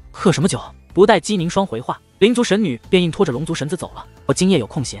赏？喝什么酒？不待姬凝霜回话，灵族神女便硬拖着龙族神子走了。我今夜有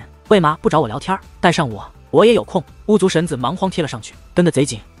空闲，为嘛不找我聊天？带上我也有空。巫族神子忙慌贴了上去，跟得贼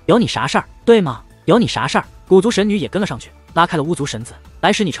紧。有你啥事儿？对吗？有你啥事儿？古族神女也跟了上去，拉开了巫族神子。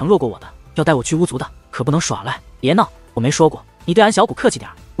来时你承诺过我的，要带我去巫族的，可不能耍赖。别闹，我没说过。你对俺小骨客气点，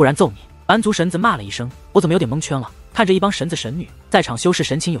不然揍你。蛮族神子骂了一声，我怎么有点蒙圈了？看着一帮神子神女，在场修士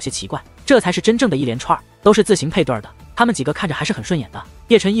神情有些奇怪。这才是真正的一连串，都是自行配对的。他们几个看着还是很顺眼的。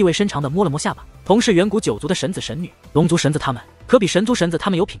叶辰意味深长地摸了摸下巴，同是远古九族的神子神女，龙族神子他们可比神族神子他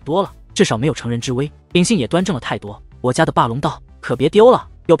们有品多了，至少没有成人之威，秉性也端正了太多。我家的霸龙道可别丢了。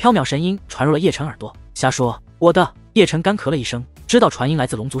有缥缈神音传入了叶辰耳朵，瞎说我的。叶辰干咳了一声，知道传音来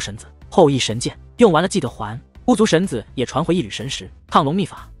自龙族神子。后羿神剑用完了记得还。巫族神子也传回一缕神石，亢龙秘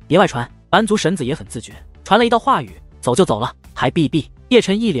法别外传。蛮族神子也很自觉，传了一道话语，走就走了，还避避。叶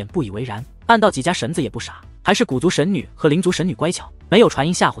辰一脸不以为然，暗道几家神子也不傻，还是古族神女和灵族神女乖巧，没有传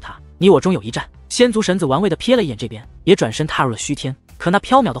音吓唬他。你我终有一战。仙族神子玩味地瞥了一眼这边，也转身踏入了虚天。可那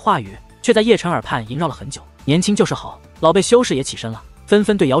缥缈的话语却在叶辰耳畔萦绕了很久。年轻就是好。老辈修士也起身了，纷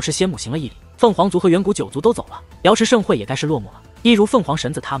纷对瑶池仙母行了一礼。凤凰族和远古九族都走了，瑶池盛会也该是落幕了。一如凤凰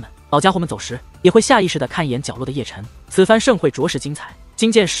神子他们，老家伙们走时也会下意识地看一眼角落的叶辰。此番盛会着实精彩，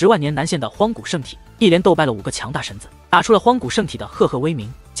惊见10万年难现的荒古圣体，一连斗败了5个强大神子，打出了荒古圣体的赫赫威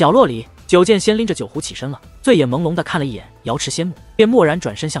名。角落里，九剑仙拎着酒壶起身了，醉眼朦胧地看了一眼瑶池仙母，便蓦然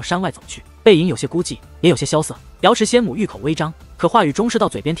转身向山外走去，背影有些孤寂，也有些萧瑟。瑶池仙母玉口微张，可话语终是到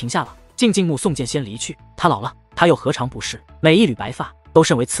嘴边停下了，静静目送剑仙离去。他老了，他又何尝不是？每一缕白发都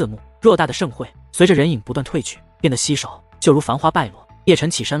甚为刺目。偌大的盛会，随着人影不断褪去，变得稀少，就如繁花败落。叶辰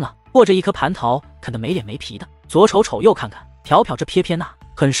起身了，握着一颗蟠桃，啃得没脸没皮的，左瞅瞅右看看，瞟瞟这瞥瞥那，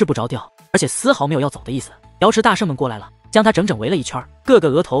很是不着调，而且丝毫没有要走的意思。瑶池大圣们过来了，将他整整围了一圈，个个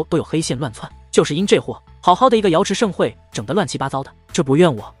额头都有黑线乱窜，就是因这货，好好的一个瑶池盛会整得乱七八糟的。这不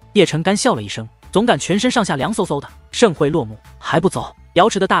怨我。叶辰干笑了一声，总感全身上下凉飕飕的。盛会落幕还不走？瑶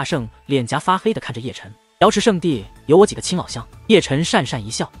池的大圣脸颊发黑的看着叶辰。瑶池圣地有我几个亲老乡。叶辰讪讪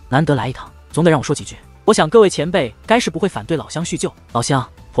一笑，难得来一趟，总得让我说几句。我想各位前辈该是不会反对老乡叙旧。老乡，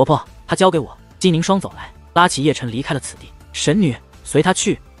婆婆，她交给我。姬凝霜走来，拉起叶辰离开了此地。神女，随她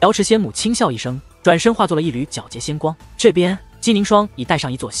去。瑶池仙母轻笑一声，转身化作了一缕皎洁仙光。这边，姬凝霜已带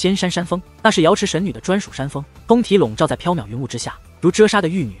上一座仙山山峰，那是瑶池神女的专属山峰，通体笼罩在缥缈云雾之下，如遮纱的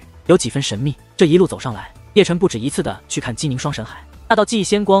玉女，有几分神秘。这一路走上来，叶辰不止一次的去看姬凝霜神海，那道记忆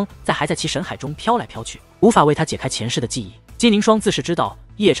仙光还在其神海中飘来飘去，无法为他解开前世的记忆。姬凝霜自是知道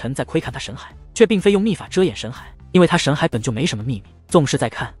叶辰在窥看他神海，却并非用秘法遮掩神海，因为他神海本就没什么秘密，纵是再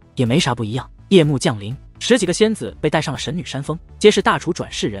看也没啥不一样。夜幕降临，10几个仙子被带上了神女山峰，皆是大厨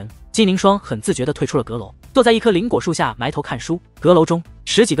转世人。姬凝霜很自觉地退出了阁楼，坐在一棵灵果树下埋头看书。阁楼中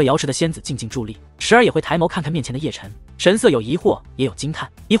10几个瑶池的仙子静静伫立，时而也会抬眸看看面前的叶辰，神色有疑惑也有惊叹，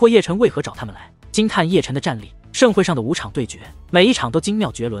疑惑叶辰为何找他们来，惊叹叶辰的战力。盛会上的5场对决，每一场都精妙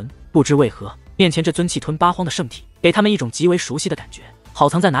绝伦，不知为何面前这尊气吞八荒的圣体给他们一种极为熟悉的感觉，好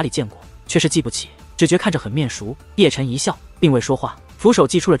藏在哪里见过，却是记不起，只觉看着很面熟。叶辰一笑，并未说话，俯手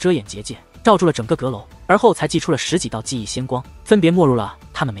祭出了遮掩结界，罩住了整个阁楼，而后才祭出了10几道记忆仙光，分别没入了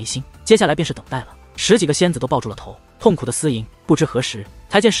他们眉心。接下来便是等待了。10几个仙子都抱住了头，痛苦的思吟。不知何时，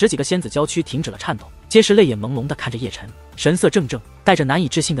才见10几个仙子娇躯停止了颤抖，皆是泪眼朦胧地看着叶辰，神色怔怔，带着难以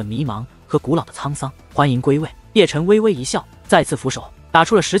置信的迷茫和古老的沧桑。欢迎归位。叶辰微微一笑，再次俯手打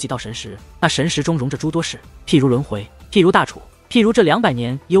出了10几道神石，那神石中融着诸多事，譬如轮回，譬如大楚，譬如这200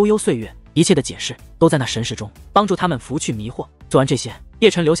年悠悠岁月，一切的解释都在那神石中，帮助他们拂去迷惑。做完这些，叶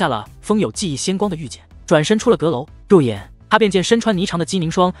辰留下了封有记忆仙光的玉简，转身出了阁楼。入眼，他便见身穿霓裳的姬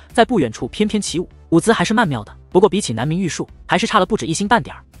凝霜在不远处翩翩起舞，舞姿还是曼妙的，不过比起南明玉树，还是差了不止一星半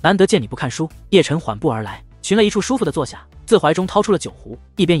点儿。难得见你不看书，叶辰缓步而来，寻了一处舒服的坐下，自怀中掏出了酒壶，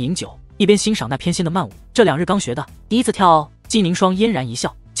一边饮酒，一边欣赏那翩跹的慢舞。这2日刚学的，第一次跳哦。姬凝霜嫣然一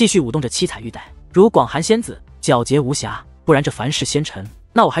笑，继续舞动着七彩玉带，如广寒仙子，皎洁无瑕。不然这凡世仙尘，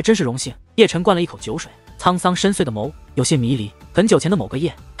那我还真是荣幸。叶辰灌了一口酒水，沧桑深邃的眸有些迷离。很久前的某个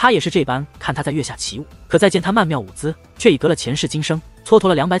夜，他也是这般看他在月下起舞，可再见他曼妙舞姿，却已隔了前世今生，蹉跎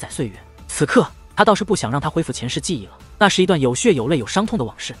了200载岁月。此刻他倒是不想让他恢复前世记忆了，那是一段有血有泪有伤痛的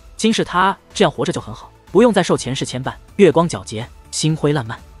往事。今世他这样活着就很好，不用再受前世牵绊。月光皎洁，星辉烂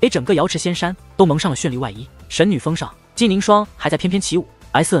漫，给整个瑶池仙山都蒙上了绚丽外衣。神女峰上，姬凝霜还在翩翩起舞，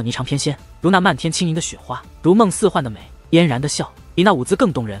白色霓裳翩跹，如那漫天轻盈的雪花，如梦似幻的美，嫣然的笑比那舞姿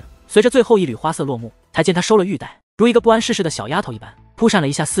更动人。随着最后一缕花色落幕，才见她收了玉带，如一个不谙世事的小丫头一般，扑扇了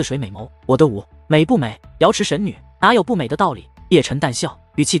一下似水美眸。我的舞美不美？瑶池神女哪有不美的道理？叶辰淡笑，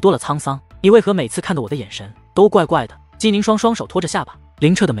语气多了沧桑。你为何每次看的我的眼神都怪怪的？姬凝霜双手托着下巴，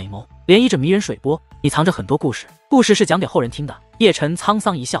灵澈的美眸涟漪着迷人水波。你藏着很多故事，故事是讲给后人听的。叶辰沧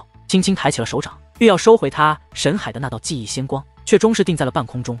桑一笑，轻轻抬起了手掌，欲要收回他神海的那道记忆仙光，却终是定在了半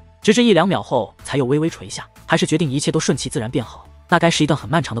空中，直至1-2秒后才又微微垂下。还是决定一切都顺其自然便好，那该是一段很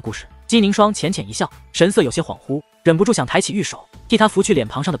漫长的故事。姬凝霜浅浅一笑，神色有些恍惚，忍不住想抬起玉手替他拂去脸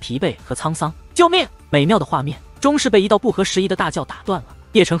庞上的疲惫和沧桑。救命！美妙的画面终是被一道不合时宜的大叫打断了。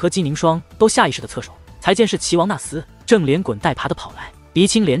叶辰和姬凝霜都下意识的侧手，才见是齐王那厮正连滚带爬的跑来，鼻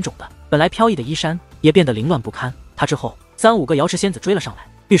青脸肿的，本来飘逸的衣衫也变得凌乱不堪。他之后3-5个瑶池仙子追了上来，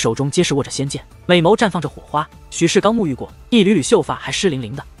玉手中皆是握着仙剑，美眸绽放着火花，许是刚沐浴过，一缕缕秀发还湿淋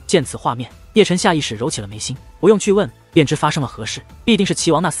淋的。见此画面，叶辰下意识揉起了眉心，不用去问便知发生了何事，必定是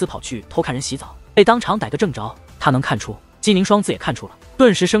齐王那厮跑去偷看人洗澡，被当场逮个正着。他能看出，姬凝霜自也看出了，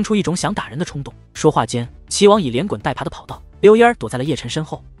顿时生出一种想打人的冲动。说话间，齐王已连滚带爬的跑到，溜烟儿躲在了叶辰身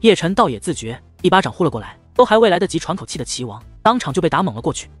后。叶辰倒也自觉，一巴掌呼了过来，都还未来得及喘口气的齐王，当场就被打猛了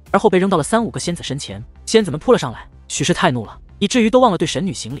过去，而后被扔到了3-5个仙子身前。仙子们扑了上来，许是太怒了，以至于都忘了对神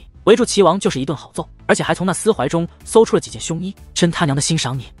女行礼，围住齐王就是一顿好揍，而且还从那厮怀中搜出了几件胸衣。真他娘的欣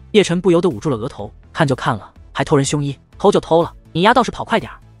赏你！叶辰不由得捂住了额头，看就看了，还偷人胸衣，偷就偷了，你丫倒是跑快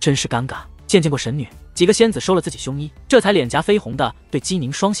点儿，真是尴尬。见过神女，几个仙子收了自己胸衣，这才脸颊绯红的对姬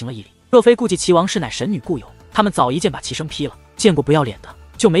凝霜行了一礼。若非顾忌齐王是乃神女故友，他们早一剑把齐生劈了。见过不要脸的，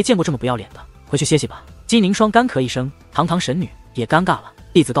就没见过这么不要脸的，回去歇息吧。姬凝霜干咳一声，堂堂神女也尴尬了，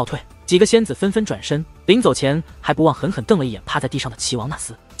弟子告退。几个仙子纷纷转身，临走前还不忘狠狠瞪了一眼趴在地上的齐王那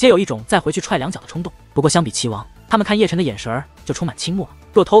厮，皆有一种再回去踹2脚的冲动。不过相比齐王，他们看叶辰的眼神儿就充满倾慕了。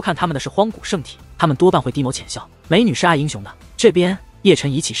若偷看他们的是荒古圣体，他们多半会低眸浅笑。美女是爱英雄的。这边叶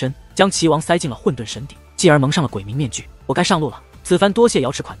辰移起身，将齐王塞进了混沌神鼎，继而蒙上了鬼冥面具。我该上路了，此番多谢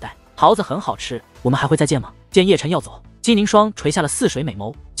瑶池款待，桃子很好吃，我们还会再见吗？见叶辰要走，姬凝霜垂下了似水美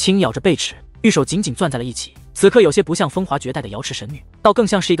眸，轻咬着贝齿，玉手紧紧攥在了一起。此刻有些不像风华绝代的瑶池神女，倒更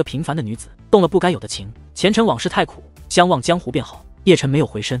像是一个平凡的女子，动了不该有的情。前尘往事太苦，相忘江湖便好。叶辰没有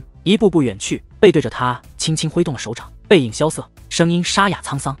回身，一步步远去，背对着他轻轻挥动了手掌，背影萧瑟，声音沙哑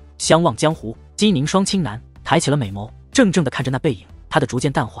沧桑。相忘江湖。姬凝霜轻喃，抬起了美眸，怔怔地看着那背影，他的逐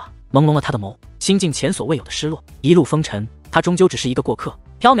渐淡化朦胧了他的眸，心境前所未有的失落。一路风尘，他终究只是一个过客。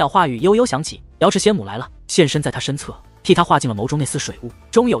缥缈话语悠悠响起，瑶池仙母来了，现身在他身侧，替他化尽了眸中那丝水雾。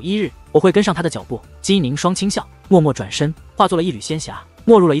终有一日，我会跟上他的脚步。姬凝霜轻笑，默默转身，化作了一缕仙霞，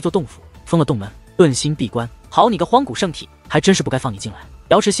没入了一座洞府，封了洞门，顿心闭关。好你个荒古圣体，还真是不该放你进来。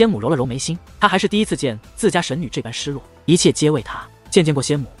瑶池仙母揉了揉眉心，她还是第一次见自家神女这般失落，一切皆为她。见过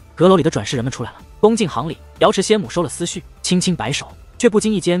仙母，阁楼里的转世人们出来了，恭敬行礼。瑶池仙母收了思绪，轻轻摆手，却不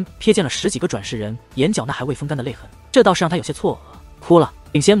经意间瞥见了10几个转世人眼角那还未风干的泪痕，这倒是让他有些错愕。哭了，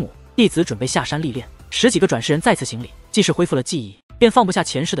禀仙母，弟子准备下山历练。10几个转世人再次行礼，既是恢复了记忆，便放不下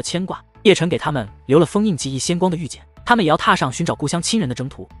前世的牵挂。叶辰给他们留了封印记忆仙光的玉简，他们也要踏上寻找故乡亲人的征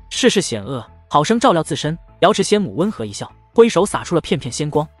途。世事险恶，好生照料自身。瑶池仙母温和一笑，挥手洒出了片片仙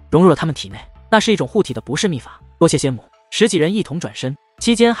光，融入了他们体内。那是一种护体的不是秘法。多谢仙母。10几人一同转身，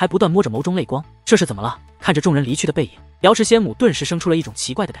期间还不断摸着眸中泪光。这是怎么了？看着众人离去的背影，瑶池仙母顿时生出了一种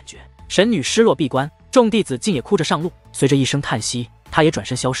奇怪的感觉。神女失落闭关，众弟子竟也哭着上路。随着一声叹息，她也转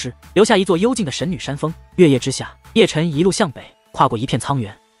身消失，留下一座幽静的神女山峰。月夜之下，叶辰一路向北，跨过一片苍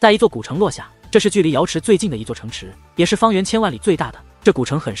原，在一座古城落下。这是距离瑶池最近的一座城池，也是方圆千万里最大的。这古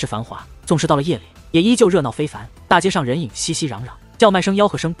城很是繁华，纵使到了夜里，也依旧热闹非凡。大街上人影熙熙攘攘，叫卖声吆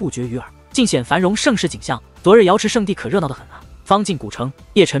喝声不绝于耳。尽显繁荣盛世景象。昨日瑶池圣地可热闹得很啊！方进古城，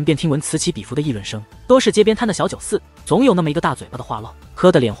叶辰便听闻此起彼伏的议论声，多是街边摊的小酒肆，总有那么一个大嘴巴的话唠，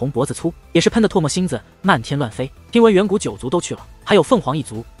喝得脸红脖子粗，也是喷得唾沫星子漫天乱飞。听闻远古九族都去了，还有凤凰一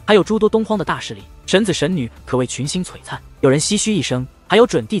族，还有诸多东荒的大势力，神子神女可谓群星璀璨。有人唏嘘一声，还有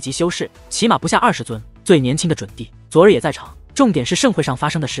准帝级修士，起码不下20尊。最年轻的准帝昨日也在场。重点是盛会上发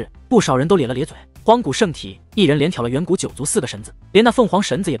生的事，不少人都咧了咧嘴。荒古圣体一人连挑了远古九族4个神子，连那凤凰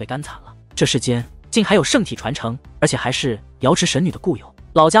神子也被干惨了。这世间竟还有圣体传承，而且还是瑶池神女的故友。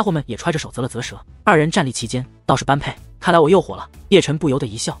老家伙们也揣着手啧了啧舌。2人站立其间，倒是般配。看来我又火了。叶辰不由得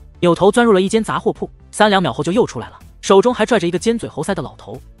一笑，扭头钻入了一间杂货铺，3两秒后就又出来了，手中还拽着一个尖嘴猴腮的老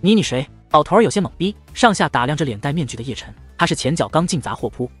头。你谁？老头儿有些懵逼，上下打量着脸戴面具的叶辰。他是前脚刚进杂货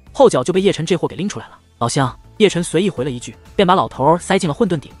铺，后脚就被叶辰这货给拎出来了。老乡。叶辰随意回了一句，便把老头塞进了混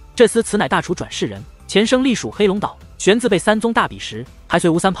沌鼎。这厮此乃大厨转世人，前生隶属黑龙岛，玄自被3宗大比时，还随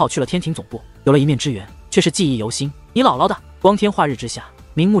吴三炮去了天庭总部，有了一面之缘，却是记忆犹新。你姥姥的，光天化日之下，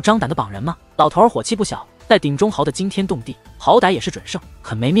明目张胆的绑人吗？老头火气不小，在鼎中嚎得惊天动地，好歹也是准圣，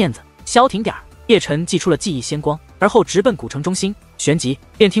很没面子。消停点儿！叶辰祭出了记忆仙光，而后直奔古城中心。旋即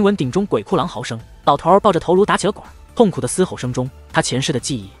便听闻鼎中鬼哭狼嚎声，老头抱着头颅打起了滚，痛苦的嘶吼声中，他前世的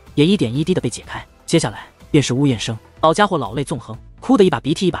记忆也一点一滴的被解开。接下来便是呜咽声，老家伙老泪纵横，哭得一把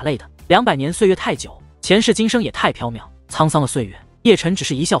鼻涕一把泪的。200年岁月太久，前世今生也太缥缈，沧桑的岁月。叶辰只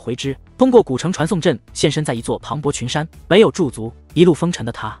是一笑回之，通过古城传送阵现身在一座磅礴群山，没有驻足，一路风尘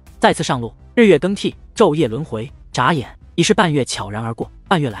的他再次上路。日月更替，昼夜轮回，眨眼已是半月悄然而过。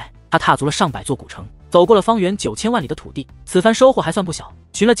半月来，他踏足了上百座古城，走过了方圆9000万里的土地。此番收获还算不小，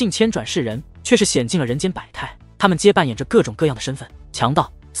寻了近1000转世人，却是显尽了人间百态。他们皆扮演着各种各样的身份：强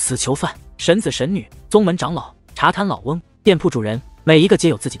盗、死囚犯、神子神女、宗门长老、茶摊老翁、店铺主人，每一个皆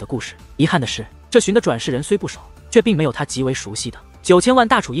有自己的故事。遗憾的是，这寻的转世人虽不少，却并没有他极为熟悉的9000万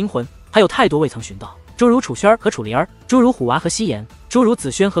大楚阴魂，还有太多未曾寻到，诸如楚轩和楚灵儿，诸如虎娃和西岩，诸如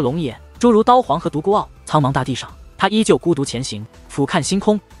紫萱和龙野，诸如刀皇和独孤傲。苍茫大地上，他依旧孤独前行，俯瞰星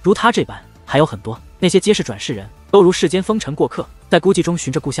空。如他这般还有很多，那些皆是转世人，都如世间风尘过客，在孤寂中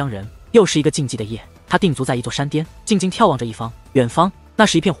寻着故乡人。又是一个静寂的夜，他定足在一座山巅，静静眺望着一方。远方那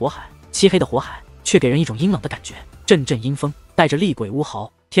是一片火海，漆黑的火海却给人一种阴冷的感觉，阵阵阴风带着厉鬼乌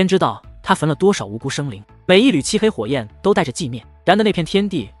嚎。天知道他焚了多少无辜生灵，每一缕漆黑火焰都带着寂灭，燃的那片天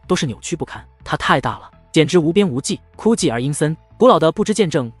地都是扭曲不堪。它太大了，简直无边无际，枯寂而阴森，古老的不知见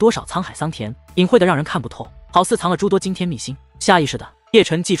证多少沧海桑田，隐晦的让人看不透，好似藏了诸多惊天秘辛。下意识的，叶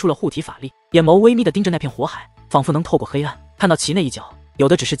辰祭出了护体法力，眼眸微眯的盯着那片火海，仿佛能透过黑暗看到其内一角，有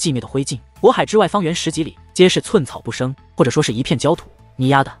的只是寂灭的灰烬。火海之外方圆10几里，皆是寸草不生，或者说是一片焦土。你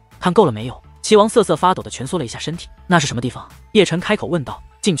丫的，看够了没有？齐王瑟瑟发抖的蜷缩了一下身体。那是什么地方？叶辰开口问道。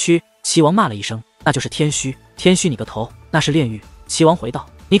禁区。齐王骂了一声，那就是天虚。天虚你个头，那是炼狱。齐王回道，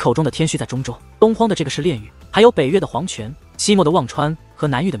你口中的天虚在中州，东荒的这个是炼狱，还有北岳的黄泉，西漠的忘川和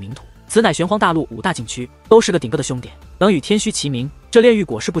南域的冥土，此乃玄荒大陆5大禁区，都是个顶个的兄弟，能与天虚齐名，这炼狱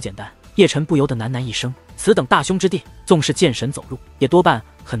果是不简单。叶辰不由得喃喃一声，此等大凶之地，纵是剑神走入，也多半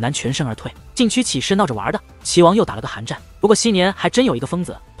很难全身而退。禁区岂是闹着玩的？齐王又打了个寒战。不过昔年还真有一个疯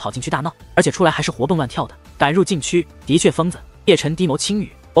子跑进去大闹，而且出来还是活蹦乱跳的，敢入禁区，的确疯子。叶辰低眸轻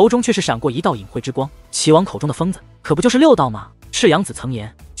语，眸中却是闪过一道隐晦之光。齐王口中的疯子，可不就是6道吗？赤阳子曾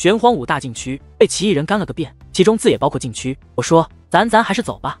言，玄荒5大禁区被其一人干了个遍，其中自也包括禁区。我说，咱还是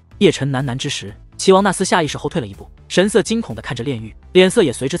走吧。叶辰喃喃之时，齐王那厮下意识后退了一步，神色惊恐地看着炼狱，脸色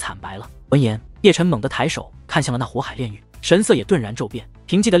也随之惨白了。闻言，叶辰猛地抬手看向了那火海炼狱，神色也顿然骤变。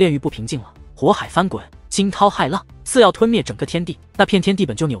平静的炼狱不平静了，火海翻滚，惊涛骇浪，似要吞灭整个天地。那片天地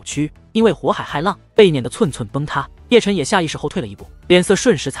本就扭曲，因为火海骇浪被碾得寸寸崩塌。叶辰也下意识后退了一步，脸色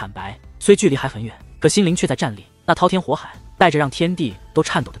瞬时惨白，虽距离还很远，可心灵却在站立。那滔天火海带着让天地都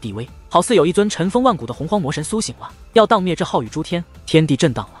颤抖的地威，好似有一尊尘封万古的洪荒魔神苏醒了，要荡灭这浩宇诸天。天地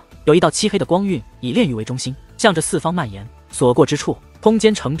震荡了，有一道漆黑的光晕以炼狱为中心，向着四方蔓延，所过之处，空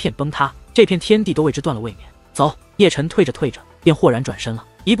间成片崩塌，这片天地都为之断了位免。走！叶辰退着，便豁然转身了，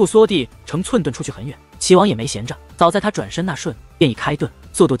一步缩地成寸遁出去很远。齐王也没闲着，早在他转身那瞬，便已开遁，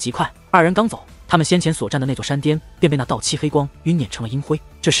速度极快。2人刚走，他们先前所站的那座山巅便被那道漆黑光晕碾成了阴灰。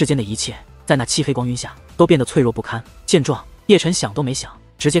这世间的一切，在那漆黑光晕下都变得脆弱不堪。见状，叶辰想都没想，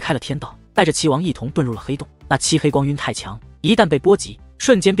直接开了天道，带着齐王一同遁入了黑洞。那漆黑光晕太强，一旦被波及，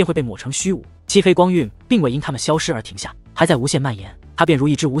瞬间便会被抹成虚无。漆黑光晕并未因他们消失而停下，还在无限蔓延。它便如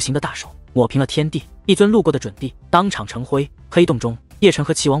一只无形的大手，抹平了天地。一尊路过的准帝当场成灰。黑洞中，叶辰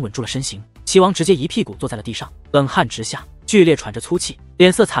和齐王稳住了身形，齐王直接一屁股坐在了地上，冷汗直下，剧烈喘着粗气，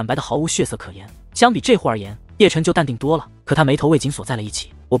脸色惨白的毫无血色可言。相比这货而言，叶辰就淡定多了，可他眉头未紧锁在了一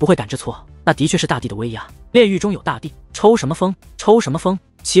起。我不会感知错，那的确是大地的威压。炼狱中有大地，抽什么风？抽什么风？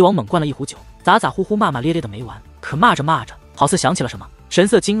齐王猛灌了一壶酒，咋呼呼骂骂咧咧的没完。可骂着骂着，好似想起了什么，神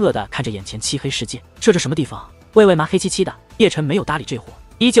色惊愕的看着眼前漆黑世界，这什么地方？喂喂麻黑漆漆的。叶辰没有搭理这货，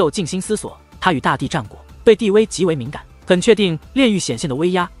依旧静心思索。他与大地战过，对地威极为敏感，很确定炼狱显现的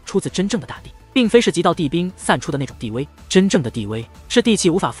威压出自真正的大地，并非是极道地兵散出的那种地威。真正的地威是地气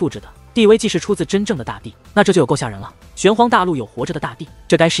无法复制的。地威既是出自真正的大地，那这就有够吓人了。玄荒大陆有活着的大地，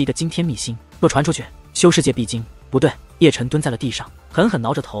这该是一个惊天秘辛，若传出去，修世界必惊。不对，叶辰蹲在了地上，狠狠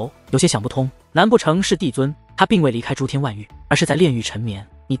挠着头，有些想不通。难不成是帝尊？他并未离开诸天万域，而是在炼狱沉眠。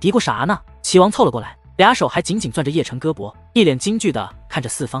你嘀咕啥呢？齐王凑了过来，俩手还紧紧攥着叶辰胳膊，一脸惊惧的看着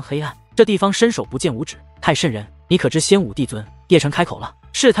四方黑暗。这地方伸手不见五指，太瘆人。你可知仙武帝尊？叶辰开口了，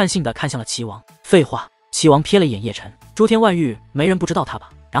试探性的看向了齐王。废话。齐王瞥了一眼叶辰，诸天万域没人不知道他吧？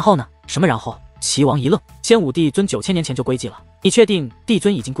然后呢？什么然后？齐王一愣，仙武帝尊9000年前就归寂了，你确定帝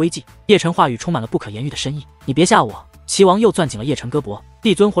尊已经归寂？叶辰话语充满了不可言喻的深意。你别吓我。齐王又攥紧了叶辰胳膊。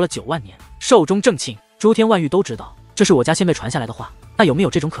帝尊活了9万年，寿终正寝，诸天万域都知道，这是我家先辈传下来的话。那有没有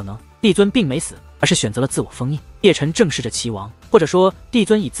这种可能？帝尊并没死，而是选择了自我封印。叶辰正视着齐王，或者说帝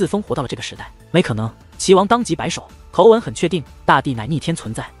尊已自封活到了这个时代。没可能。齐王当即摆手，口吻很确定，大地乃逆天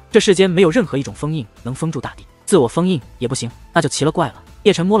存在，这世间没有任何一种封印能封住大地，自我封印也不行，那就奇了怪了。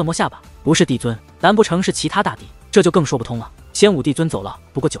叶辰摸了摸下巴，不是帝尊，难不成是其他大帝？这就更说不通了。仙武帝尊走了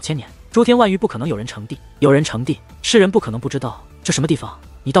不过9000年，诸天万域不可能有人成帝，有人成帝，世人不可能不知道这什么地方。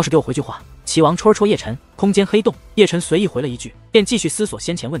你倒是给我回句话。齐王戳叶辰，空间黑洞。叶辰随意回了一句，便继续思索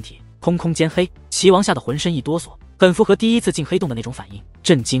先前问题。空间黑。齐王吓得浑身一哆嗦，很符合第一次进黑洞的那种反应，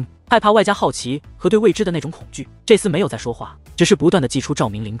震惊、害怕，外加好奇和对未知的那种恐惧。这厮没有再说话，只是不断的祭出照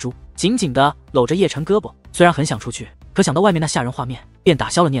明灵珠，紧紧的搂着叶辰胳膊。虽然很想出去，可想到外面那吓人画面，便打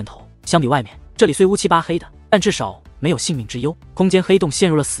消了念头。相比外面，这里虽乌漆八黑的，但至少没有性命之忧。空间黑洞陷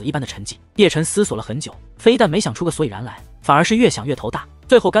入了死一般的沉寂。叶辰思索了很久，非但没想出个所以然来，反而是越想越头大，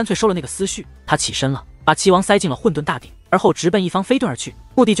最后干脆收了那个思绪。他起身了，把齐王塞进了混沌大鼎，而后直奔一方飞遁而去，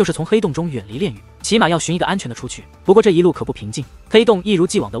目的就是从黑洞中远离炼狱，起码要寻一个安全的出去。不过这一路可不平静，黑洞一如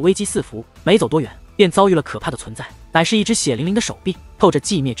既往的危机四伏，没走多远便遭遇了可怕的存在，乃是一只血淋淋的手臂，透着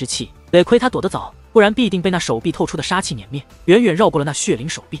寂灭之气。得亏他躲得早，不然必定被那手臂透出的杀气碾灭。远远绕过了那血淋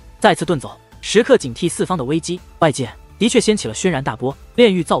手臂，再次遁走，时刻警惕四方的危机。外界的确掀起了轩然大波，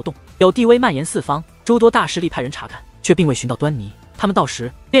炼狱躁动，有地威蔓延四方，诸多大势力派人查看，却并未寻到端倪。他们到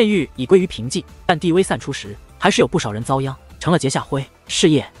时炼狱已归于平静，但地威散出时，还是有不少人遭殃，成了阶下灰。是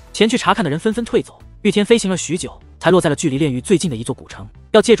夜，前去查看的人纷纷退走。玉天飞行了许久，才落在了距离炼狱最近的一座古城，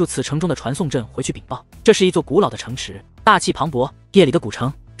要借助此城中的传送阵回去禀报。这是一座古老的城池，大气磅礴。夜里的古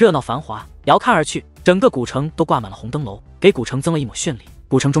城热闹繁华，遥看而去，整个古城都挂满了红灯笼，给古城增了一抹绚丽。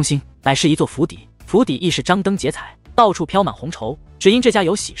古城中心乃是一座府邸，府邸亦是张灯结彩，到处飘满红绸。只因这家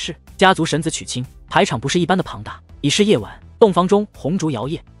有喜事，家族神子娶亲，排场不是一般的庞大。已是夜晚，洞房中红烛摇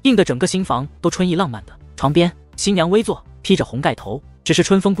曳，映得整个新房都春意浪漫的。床边新娘微坐，披着红盖头，只是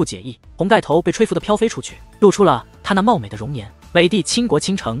春风不解意，红盖头被吹拂得飘飞出去，露出了她那貌美的容颜，美帝倾国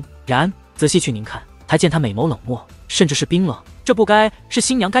倾城。然仔细去凝看，才见她美眸冷漠，甚至是冰冷。这不该是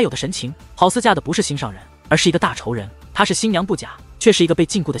新娘该有的神情，好似嫁的不是心上人，而是一个大仇人。她是新娘不假，却是一个被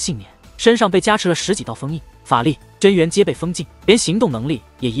禁锢的信念，身上被加持了10几道封印，法力真元皆被封禁，连行动能力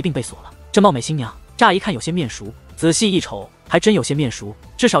也一并被锁了。这貌美新娘乍一看有些面熟，仔细一瞅还真有些面熟，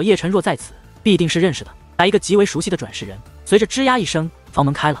至少叶辰若在此，必定是认识的。来一个极为熟悉的转世人。随着吱呀一声，房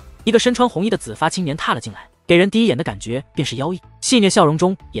门开了，一个身穿红衣的紫发青年踏了进来，给人第一眼的感觉便是妖异，戏谑笑容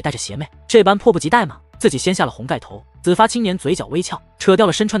中也带着邪魅。这般迫不及待吗？自己掀下了红盖头，紫发青年嘴角微翘，扯掉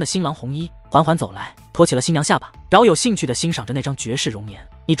了身穿的新郎红衣，缓缓走来，托起了新娘下巴，饶有兴趣地欣赏着那张绝世容颜。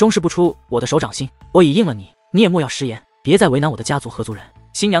你终是不出我的手掌心，我已应了你，你也莫要食言，别再为难我的家族合族人。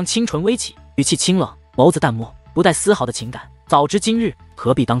新娘清唇微起，语气清冷，眸子淡漠，不带丝毫的情感。早知今日，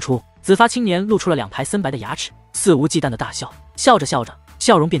何必当初？紫发青年露出了2排森白的牙齿，肆无忌惮的大笑，笑着笑着，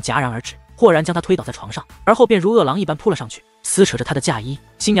笑容便戛然而止，豁然将他推倒在床上，而后便如饿狼一般扑了上去，撕扯着他的嫁衣。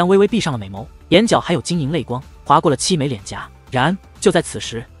新娘微微闭上了美眸，眼角还有晶莹泪光划过了凄美脸颊。然就在此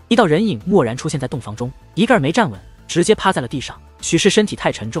时，一道人影蓦然出现在洞房中，一个儿没站稳，直接趴在了地上。许是身体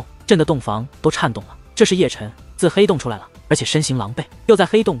太沉重，震得洞房都颤动了。这是叶辰自黑洞出来了，而且身形狼狈，又在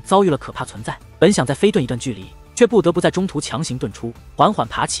黑洞遭遇了可怕存在，本想再飞遁一段距离，却不得不在中途强行遁出，缓缓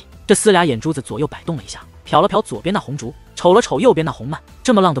爬起。这厮俩眼珠子左右摆动了一下，瞟了瞟左边那红烛，瞅了瞅右边那红幔，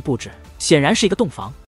这么浪的布置，显然是一个洞房。